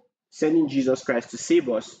all, sending Jesus Christ to save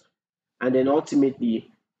us. And then ultimately,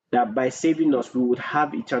 that by saving us, we would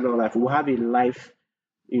have eternal life. We will have a life,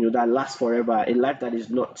 that lasts forever, a life that is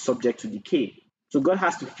not subject to decay. So God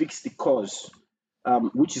has to fix the cause,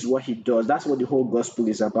 which is what he does. That's what the whole gospel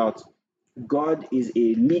is about. God is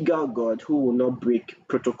a legal God who will not break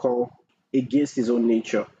protocol against his own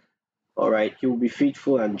nature. All right, he will be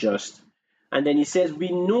faithful and just. And then he says, we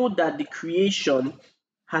know that the creation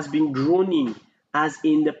has been groaning as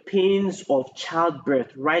in the pains of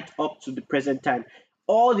childbirth right up to the present time.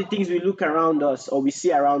 All the things we look around us or we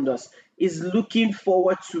see around us is looking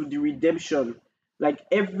forward to the redemption. Like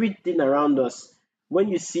everything around us, when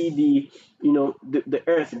you see the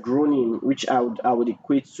earth groaning, which I would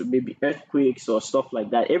equate to maybe earthquakes or stuff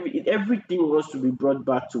like that, everything wants to be brought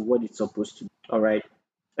back to what it's supposed to be. All right.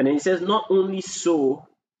 And then he says, not only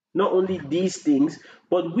these things,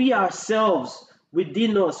 but we ourselves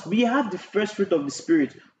within us, we have the first fruit of the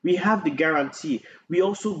Spirit. We have the guarantee. We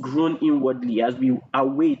also groan inwardly as we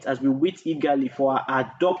wait eagerly for our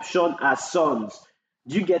adoption as sons.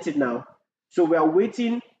 Do you get it now? So we are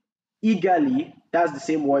waiting eagerly, that's the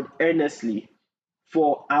same word, earnestly,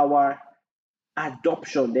 for our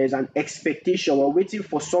adoption. There's an expectation. We're waiting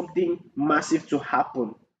for something massive to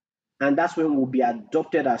happen. And that's when we'll be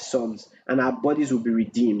adopted as sons and our bodies will be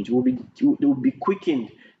redeemed. They will be quickened.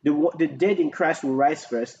 The dead in Christ will rise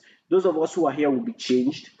first. Those of us who are here will be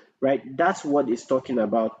changed, right? That's what it's talking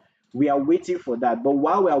about. We are waiting for that. But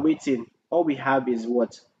while we are waiting, all we have is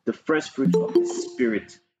what? The first fruit of the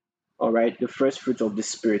Spirit. All right, the first fruit of the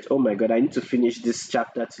Spirit. Oh my God, I need to finish this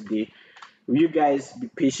chapter today. Will you guys be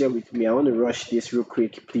patient with me? I want to rush this real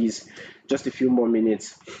quick, please. Just a few more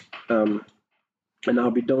minutes. And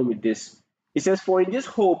I'll be done with this. It says, for in this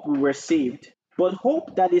hope we were saved. But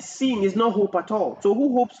hope that is seen is not hope at all. So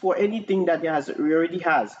who hopes for anything that he already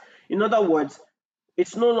has? In other words,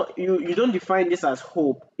 it's not you don't define this as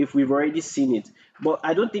hope if we've already seen it. But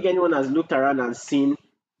I don't think anyone has looked around and seen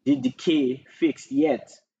the decay fixed yet.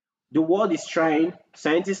 The world is trying,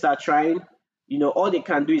 scientists are trying, all they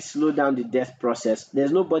can do is slow down the death process.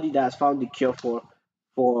 There's nobody that has found the cure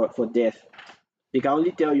for death. They can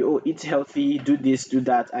only tell you, oh, eat healthy, do this, do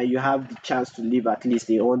that, and you have the chance to live at least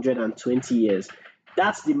 120 years.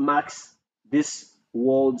 That's the max this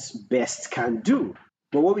world's best can do.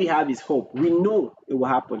 But what we have is hope. We know it will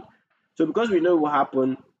happen. So because we know it will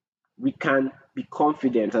happen, we can be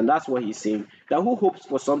confident, and that's what he's saying. That who hopes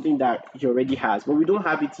for something that he already has, but we don't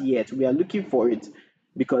have it yet. We are looking for it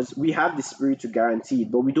because we have the Spirit to guarantee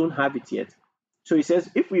it, but we don't have it yet. So he says,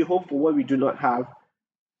 if we hope for what we do not have,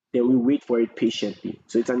 then we wait for it patiently.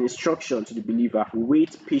 So it's an instruction to the believer.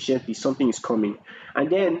 Wait patiently, something is coming. And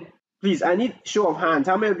then, please, I need show of hands.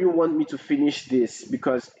 How many of you want me to finish this?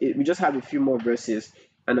 Because we just have a few more verses,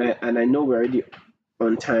 and I know we're already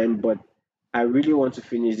on time, but I really want to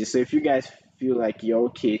finish this. So if you guys feel like you're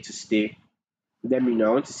okay to stay, let me know. I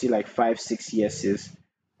want to see like 5, 6 yeses.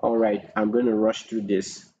 All right, I'm going to rush through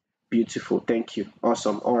this. Beautiful. Thank you.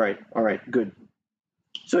 Awesome. All right, good.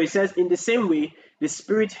 So it says, in the same way, the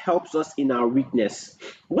Spirit helps us in our weakness.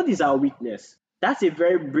 What is our weakness? That's a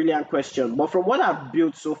very brilliant question. But from what I've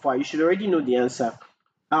built so far, you should already know the answer.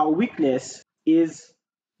 Our weakness is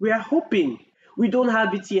we are hoping. We don't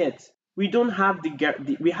have it yet. We don't have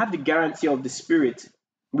we have the guarantee of the Spirit.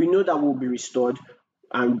 We know that we'll be restored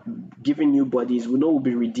and given new bodies. We know we'll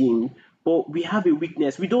be redeemed. But we have a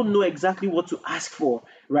weakness. We don't know exactly what to ask for,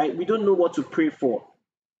 right? We don't know what to pray for.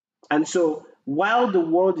 And so while the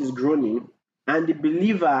world is groaning, and the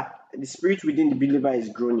believer, the Spirit within the believer is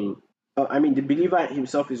groaning. The believer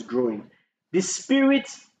himself is growing. The Spirit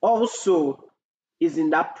also is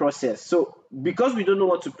in that process. So because we don't know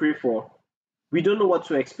what to pray for, we don't know what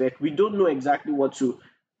to expect, we don't know exactly what to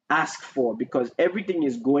ask for because everything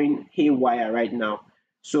is going haywire right now.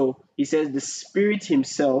 So he says the Spirit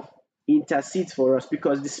himself intercedes for us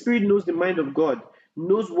because the Spirit knows the mind of God,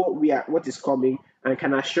 knows what is coming, and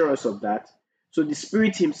can assure us of that. So the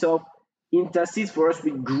Spirit himself intercedes for us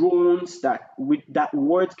with groans that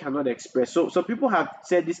words cannot express. So some people have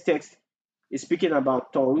said this text is speaking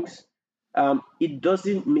about tongues. It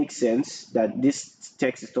doesn't make sense that this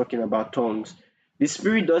text is talking about tongues. The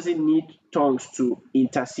Spirit doesn't need tongues to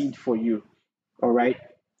intercede for you. All right.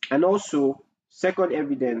 And also, second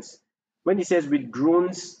evidence, when he says with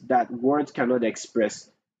groans that words cannot express,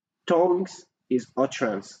 tongues is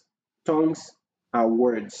utterance. Tongues are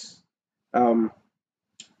words.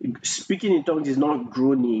 Speaking in tongues is not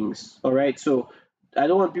groanings. All right. So I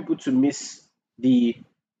don't want people to miss the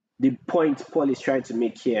point Paul is trying to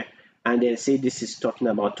make here and then say this is talking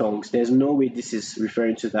about tongues. There's no way this is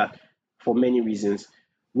referring to that for many reasons.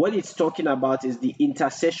 What it's talking about is the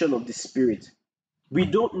intercession of the Spirit. We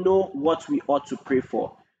don't know what we ought to pray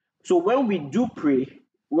for. So when we do pray,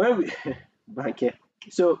 when we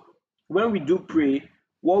do pray,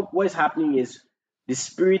 what is happening is the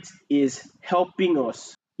Spirit is helping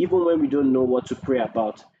us even when we don't know what to pray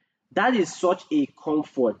about. That is such a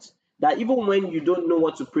comfort that even when you don't know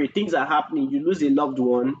what to pray, things are happening, you lose a loved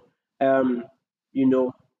one,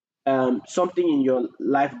 something in your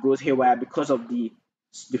life goes haywire because of the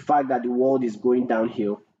fact that the world is going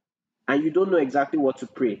downhill and you don't know exactly what to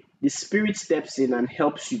pray. The Spirit steps in and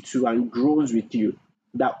helps you to and grows with you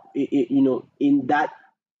that in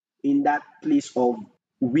that place of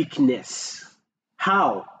weakness.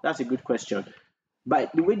 How? That's a good question.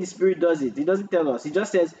 But the way the Spirit does it, it doesn't tell us. It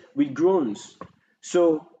just says with groans.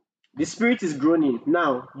 So the Spirit is groaning.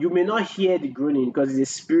 Now, you may not hear the groaning because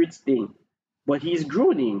it's a Spirit thing, but He is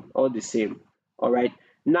groaning all the same. All right.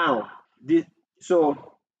 Now,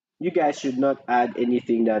 so you guys should not add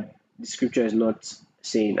anything that the Scripture is not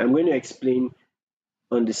saying. I'm going to explain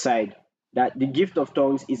on the side that the gift of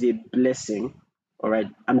tongues is a blessing. All right.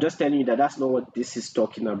 I'm just telling you that that's not what this is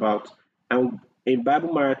talking about. And in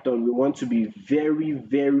Bible Marathon, we want to be very,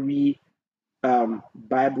 very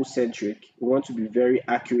Bible centric. We want to be very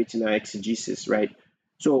accurate in our exegesis, right?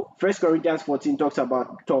 So 1 Corinthians 14 talks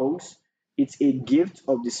about tongues. It's a gift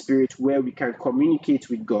of the Spirit where we can communicate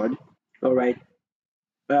with God, all right,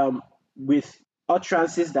 with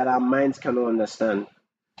utterances that our minds cannot understand.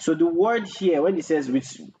 So the word here, when it says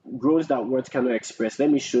which grows that words cannot express, let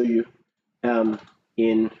me show you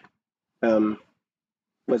in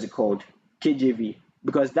what's it called? KJV,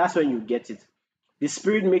 because that's when you get it. The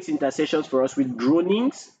Spirit makes intercessions for us with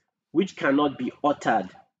groanings which cannot be uttered.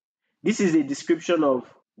 This is a description of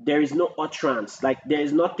there is no utterance, like there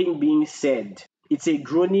is nothing being said. It's a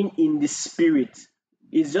groaning in the Spirit.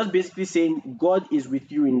 It's just basically saying God is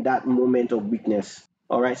with you in that moment of weakness.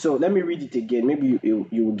 All right, so let me read it again. Maybe you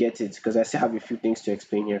will get it because I still have a few things to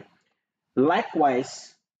explain here.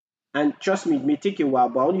 Likewise, and trust me, it may take a while,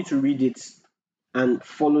 but I want you to read it and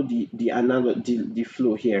follow the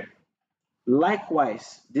flow here.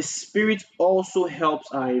 Likewise, the Spirit also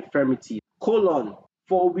helps our infirmity.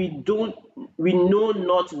 For we know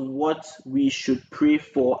not what we should pray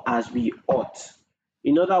for as we ought.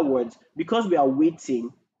 In other words, because we are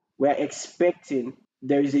waiting, we are expecting,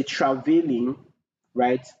 there is a travailing,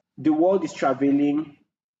 right? The world is travailing,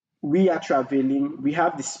 we are travailing, we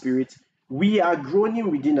have the Spirit, we are groaning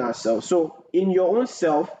within ourselves. So in your own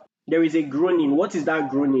self, there is a groaning. What is that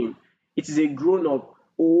groaning? It is a groan of,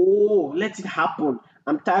 oh, let it happen.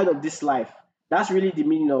 I'm tired of this life. That's really the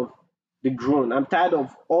meaning of the groan. I'm tired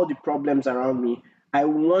of all the problems around me. I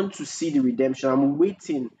want to see the redemption. I'm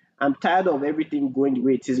waiting. I'm tired of everything going the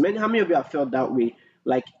way it is. How many of you have felt that way?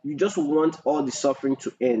 Like you just want all the suffering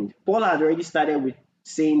to end. Paul had already started with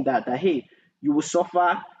saying that hey, you will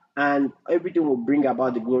suffer and everything will bring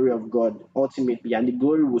about the glory of God ultimately, and the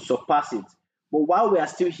glory will surpass it. But while we are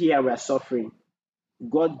still here, we are suffering.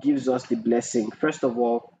 God gives us the blessing, first of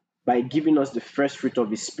all, by giving us the first fruit of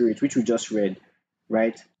His Spirit, which we just read,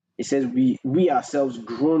 right? It says we ourselves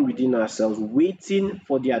groan within ourselves, waiting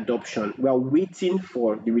for the adoption. We are waiting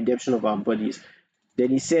for the redemption of our bodies. Then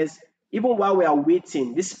He says, even while we are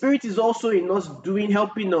waiting, the Spirit is also in us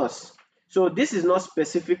helping us. So this is not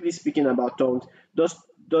specifically speaking about tongues.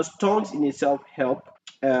 Does tongues in itself help?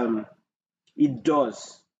 It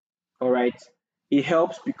does. All right. It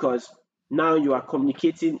helps because now you are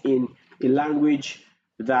communicating in a language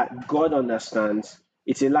that God understands.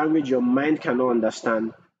 It's a language your mind cannot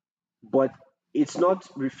understand, but it's not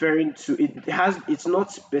referring to it's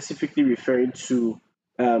not specifically referring to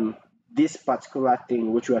this particular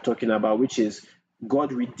thing which we are talking about, which is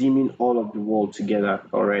God redeeming all of the world together.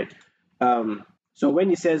 All right. So when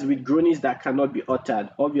he says with groanings that cannot be uttered,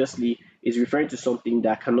 obviously is referring to something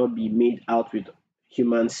that cannot be made out with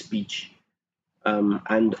human speech.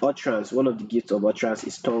 And utterance, one of the gifts of utterance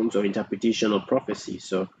is tongues or interpretation or prophecy.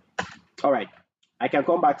 So, all right, I can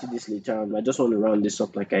come back to this later on. I just want to round this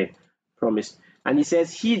up like I promised. And he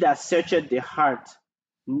says, he that searcheth the heart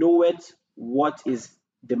knoweth what is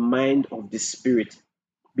the mind of the Spirit,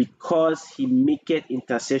 because he maketh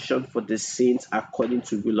intercession for the saints according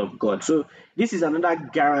to the will of God. So this is another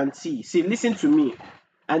guarantee. See, listen to me.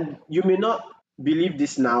 And you may not believe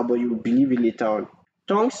this now, but you will believe it later on.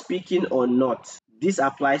 Tongue speaking or not, this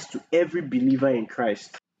applies to every believer in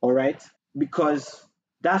Christ. All right? Because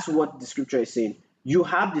that's what the scripture is saying. You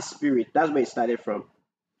have the Spirit. That's where it started from.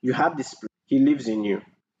 You have the Spirit. He lives in you.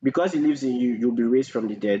 Because he lives in you, you'll be raised from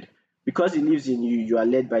the dead. Because he lives in you, you are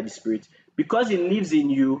led by the Spirit. Because he lives in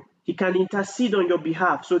you, he can intercede on your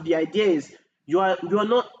behalf. So the idea is you are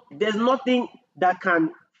not, there's nothing that can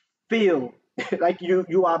fail. Like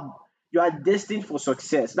you are destined for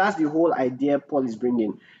success. That's the whole idea Paul is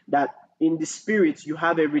bringing, that in the Spirit you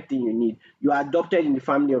have everything you need. You are adopted in the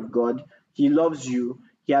family of God. He loves you.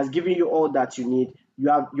 He has given you all that you need. You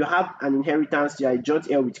have an inheritance. You are a joint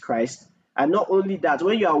heir with Christ. And not only that,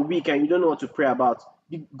 when you are weak and you don't know what to pray about,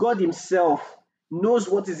 God himself knows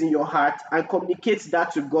what is in your heart and communicates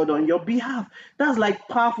that to God on your behalf. That's like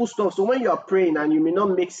powerful stuff. So when you are praying and you may not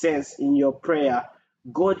make sense in your prayer,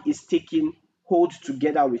 God is taking hold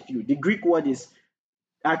together with you. The Greek word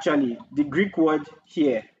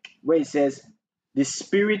here, where it says, the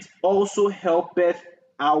Spirit also helpeth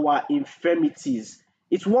our infirmities.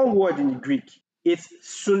 It's one word in the Greek. It's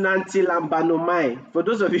sunantilambanomai. For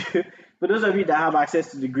those of you that have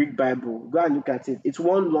access to the Greek Bible, go and look at it. It's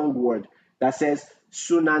one long word that says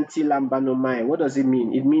sunantilambanomai. What does it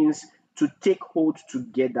mean? It means to take hold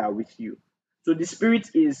together with you. So the Spirit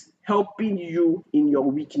is helping you in your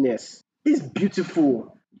weakness. It's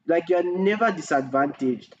beautiful. Like you're never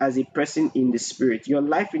disadvantaged as a person in the Spirit. Your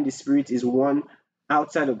life in the Spirit is one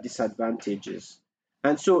outside of disadvantages.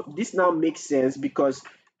 And so this now makes sense because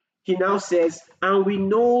he now says, and we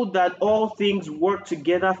know that all things work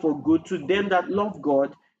together for good to them that love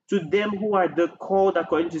God, to them who are the called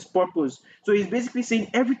according to his purpose. So he's basically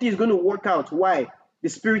saying everything is going to work out. Why? The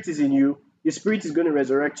Spirit is in you. The Spirit is going to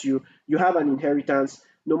resurrect you. You have an inheritance.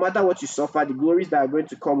 No matter what you suffer, the glories that are going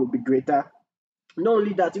to come will be greater. Not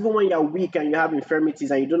only that, even when you're weak and you have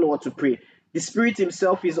infirmities and you don't know what to pray, the Spirit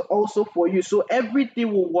himself is also for you. So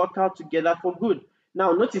everything will work out together for good.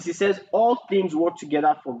 Now, notice he says all things work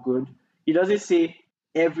together for good. He doesn't say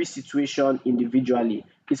every situation individually.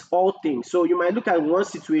 It's all things. So you might look at one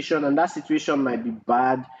situation and that situation might be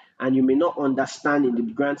bad, and you may not understand in the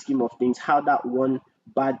grand scheme of things how that one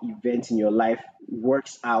bad event in your life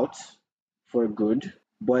works out for good.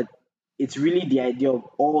 But it's really the idea of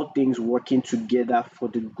all things working together for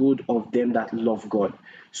the good of them that love God.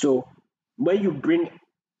 So when you bring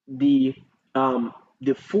the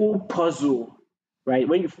full puzzle, right?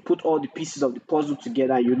 When you put all the pieces of the puzzle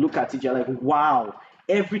together, you look at it, you're like, wow,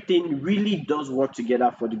 everything really does work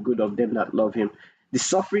together for the good of them that love him. The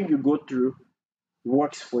suffering you go through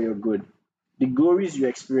works for your good. The glories you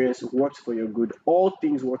experience works for your good. All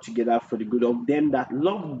things work together for the good of them that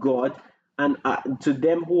love God and to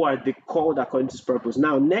them who are the called according to his purpose.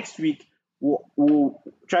 Now, next week, we'll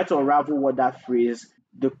try to unravel what that phrase,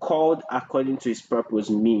 the called according to his purpose,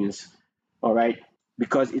 means. All right?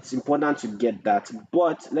 Because it's important to get that.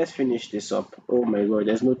 But let's finish this up. Oh my God,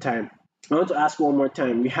 there's no time. I want to ask one more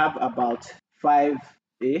time. We have about a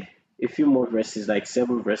few more verses, like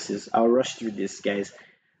 7 verses. I'll rush through this, guys.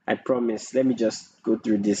 I promise. Let me just go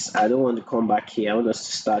through this. I don't want to come back here. I want us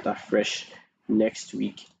to start afresh next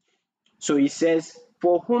week. So he says,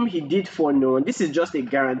 for whom he did foreknow, and this is just a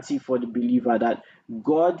guarantee for the believer that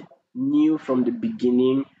God knew from the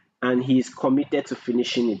beginning and he is committed to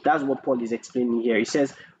finishing it. That's what Paul is explaining here. He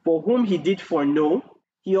says, for whom he did foreknow,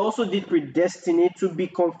 he also did predestinate to be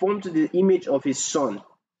conformed to the image of his Son.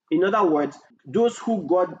 In other words, those who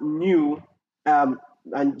God knew, and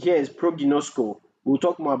here is prognosko. We'll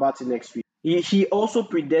talk more about it next week. He also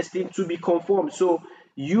predestined to be conformed. So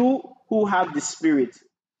you who have the Spirit,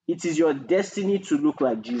 it is your destiny to look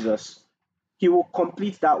like Jesus. He will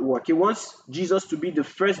complete that work. He wants Jesus to be the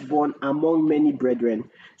firstborn among many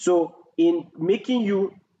brethren. So in making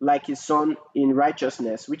you like his Son in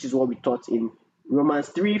righteousness, which is what we taught in Romans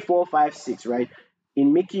 3, 4, 5, 6, right?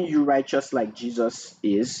 In making you righteous like Jesus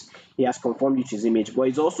is, he has conformed you to his image, but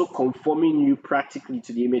he's also conforming you practically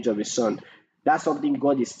to the image of his Son. That's something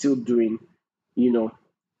God is still doing,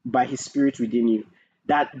 by his Spirit within you.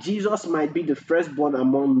 That Jesus might be the firstborn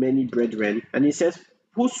among many brethren. And he says,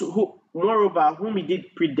 moreover, whom he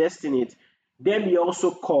did predestinate, them he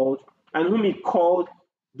also called, and whom he called,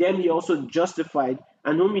 them he also justified,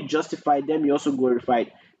 and whom he justified, them he also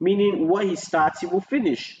glorified. Meaning, what he starts, he will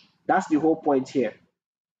finish. That's the whole point here.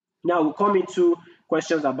 Now, we'll come into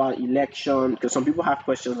questions about election, because some people have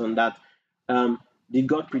questions on that. Did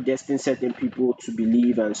God predestine certain people to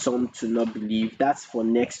believe and some to not believe? That's for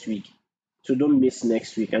next week. So don't miss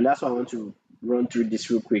next week. And that's why I want to run through this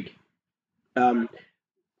real quick. Whom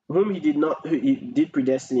he did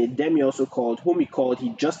predestinate, them he also called. Whom he called, he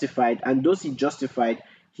justified. And those he justified,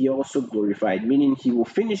 he also glorified. Meaning he will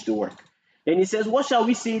finish the work. And he says, what shall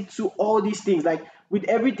we say to all these things? Like with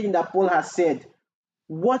everything that Paul has said,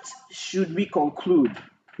 what should we conclude?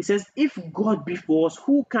 He says, if God be for us,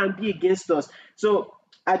 who can be against us? So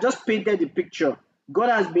I just painted the picture. God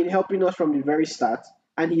has been helping us from the very start,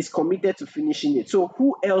 and he's committed to finishing it. So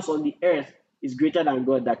who else on the earth is greater than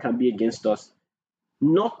God that can be against us?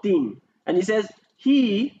 Nothing. And he says,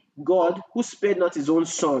 he, God, who spared not his own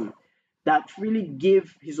Son, that freely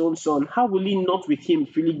gave his own Son, how will he not with him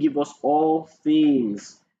freely give us all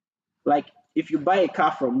things? Like if you buy a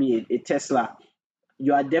car from me, a Tesla,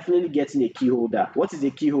 you are definitely getting a key holder. What is a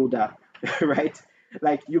key holder? Right?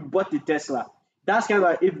 Like you bought the Tesla. That's kind of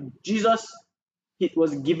like if Jesus it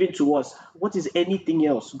was given to us, what is anything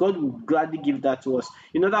else? God will gladly give that to us.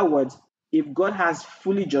 In other words, if God has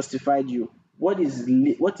fully justified you, what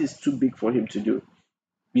is too big for him to do?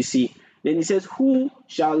 You see, then he says, who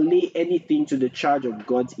shall lay anything to the charge of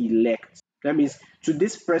God's elect? That means to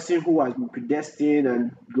this person who has been predestined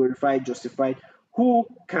and glorified, justified, who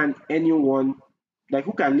can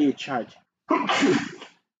lay a charge?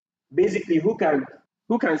 Basically, who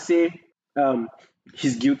can say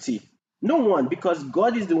he's guilty? No one, because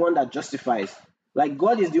God is the one that justifies. Like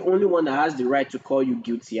God is the only one that has the right to call you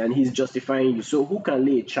guilty, and he's justifying you. So who can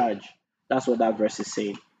lay a charge? That's what that verse is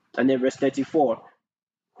saying. And then verse 34,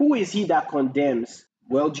 who is he that condemns?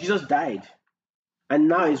 Well, Jesus died, and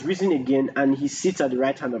now he's risen again, and he sits at the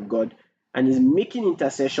right hand of God, and is making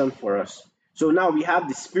intercession for us. So now we have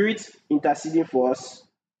the Spirit interceding for us,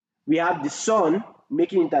 We have the Son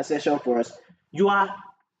making intercession for us. You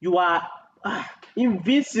are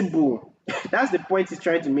invincible. That's the point he's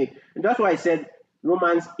trying to make. And that's why I said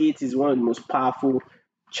Romans 8 is one of the most powerful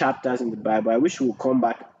chapters in the Bible. I wish we would come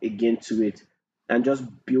back again to it and just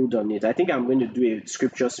build on it. I think I'm going to do a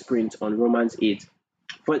scripture sprint on Romans 8.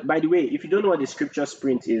 But by the way, if you don't know what the scripture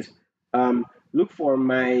sprint is, look for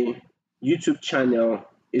my YouTube channel.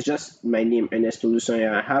 It's just my name, Ernest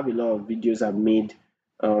Olusanya. I have a lot of videos I've made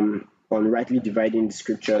on rightly dividing the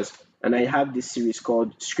scriptures, and I have this series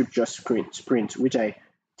called Scripture Sprint, which I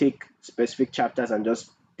take specific chapters and just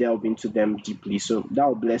delve into them deeply. So that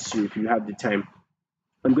will bless you if you have the time.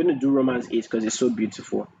 I'm going to do Romans 8 because it's so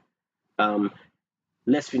beautiful.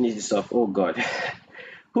 Let's finish this off. Oh God.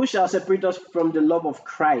 Who shall separate us from the love of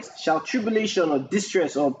Christ? Shall tribulation or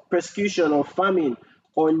distress or persecution or famine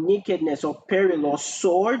or nakedness or peril or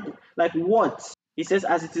sword? Like what? He says,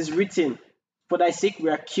 as it is written, for thy sake we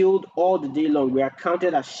are killed all the day long. We are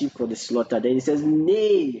counted as sheep for the slaughter. Then he says,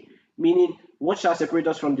 nay, meaning what shall separate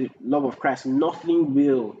us from the love of Christ? Nothing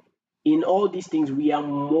will. In all these things, we are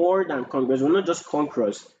more than conquerors. We're not just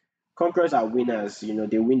conquerors. Conquerors are winners,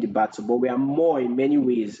 they win the battle, but we are more in many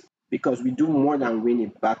ways because we do more than win a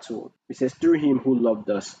battle. It says, through him who loved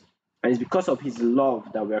us. And it's because of his love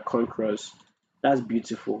that we are conquerors. That's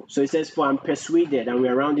beautiful. So it says, for I'm persuaded, and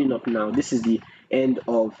we're rounding up now. This is the end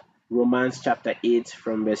of Romans chapter 8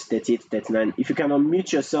 from verse 38 to 39. If you can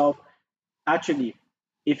unmute yourself, actually,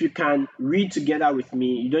 if you can read together with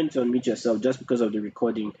me, you don't need to unmute yourself just because of the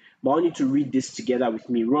recording, but I want you to read this together with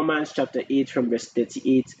me. Romans chapter 8 from verse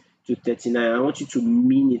 38 to 39. I want you to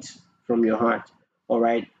mean it from your heart. All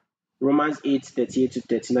right. Romans 8, 38 to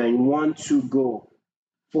 39. 1, 2, go.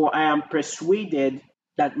 For I am persuaded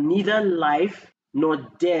that neither life, nor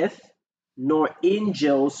death, nor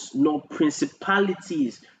angels, nor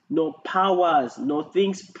principalities, nor powers, nor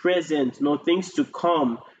things present, nor things to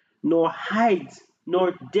come, nor height,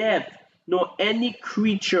 nor depth, nor any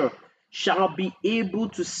creature shall be able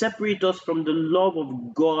to separate us from the love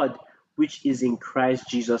of God, which is in Christ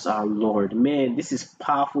Jesus our Lord. Man, this is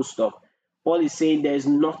powerful stuff. Paul is saying there is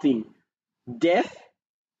nothing. Death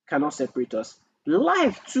cannot separate us.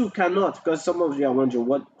 Life too cannot, because some of you are wondering,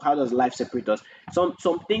 how does life separate us?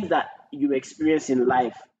 Some things that you experience in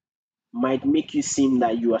life might make you seem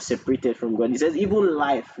that you are separated from God. He says even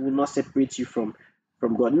life will not separate you from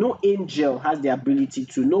God. No angel has the ability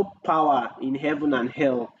to, no power in heaven and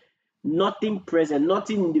hell, nothing present,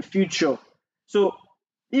 nothing in the future. So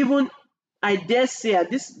even I dare say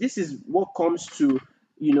this is what comes to,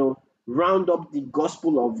 round up the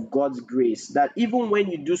gospel of God's grace, that even when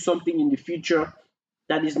you do something in the future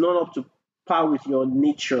that is not up to par with your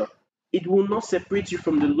nature, it will not separate you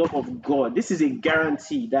from the love of God. This is a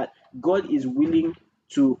guarantee that God is willing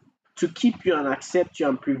to keep you and accept you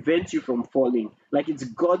and prevent you from falling. Like, it's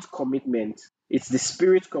God's commitment. It's the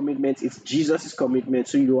Spirit's commitment. It's Jesus' commitment.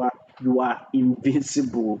 So you are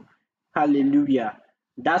invincible. Hallelujah.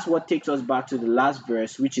 That's what takes us back to the last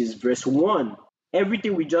verse, which is verse 1.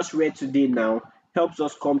 Everything we just read today now helps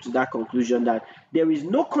us come to that conclusion that there is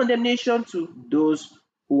no condemnation to those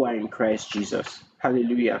who are in Christ Jesus.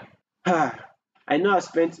 Hallelujah. I know I've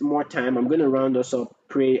spent more time. I'm going to round us up,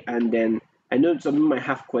 pray, and then I know some of you might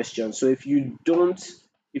have questions. So if you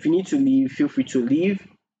need to leave, feel free to leave.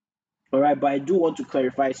 All right, but I do want to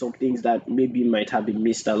clarify some things that maybe might have been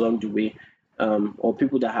missed along the way, or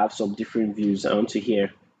people that have some different views. I want to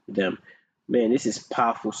hear them. Man, this is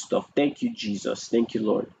powerful stuff. Thank you, Jesus. Thank you,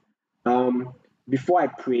 Lord. Before I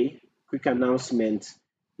pray, quick announcement.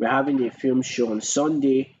 We're having a film show on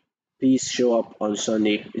Sunday. Please show up on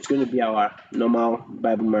Sunday. It's going to be our normal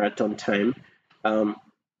Bible marathon time.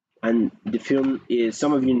 And the film is,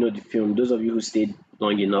 some of you know the film, those of you who stayed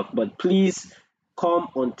long enough, but please come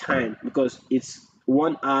on time because it's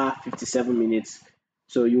 1 hour, 57 minutes.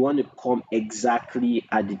 So you want to come exactly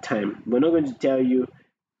at the time. We're not going to tell you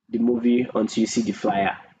the movie until you see the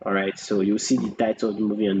flyer. All right, so you'll see the title of the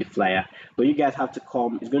movie on the flyer, but you guys have to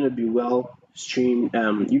come. It's going to be well streamed.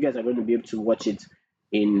 You guys are going to be able to watch it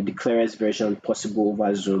in the clearest version possible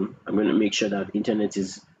over Zoom. I'm going to make sure that internet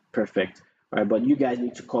is perfect. All right, but you guys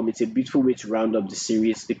need to come. It's a beautiful way to round up the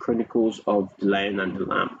series, The Chronicles of the Lion and the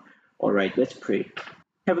Lamb. All right, let's pray.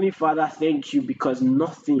 Heavenly Father, thank you because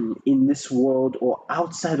nothing in this world or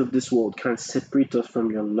outside of this world can separate us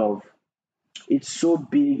from your love. It's so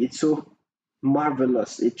big, it's so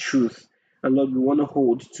marvelous, a truth. And Lord, we want to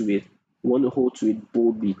hold to it. We want to hold to it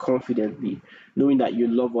boldly, confidently, knowing that you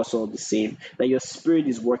love us all the same, that your Spirit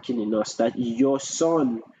is working in us, that your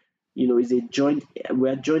Son, we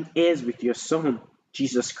are joint heirs with your Son,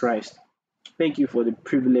 Jesus Christ. Thank you for the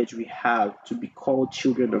privilege we have to be called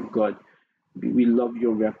children of God. We love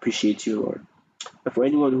you and we appreciate you, Lord. And for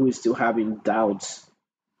anyone who is still having doubts,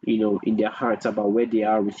 in their hearts about where they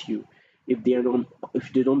are with you, if they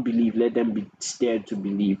don't believe, let them be stirred to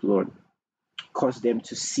believe, Lord. Cause them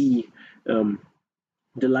to see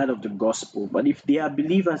the light of the gospel. But if they are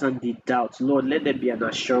believers and they doubt, Lord, let there be an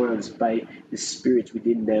assurance by the Spirit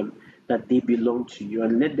within them that they belong to you,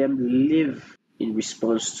 and let them live in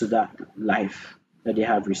response to that life that they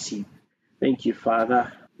have received. Thank you,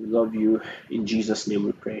 Father. We love you. In Jesus' name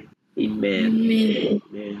we pray. Amen. Amen.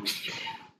 Amen.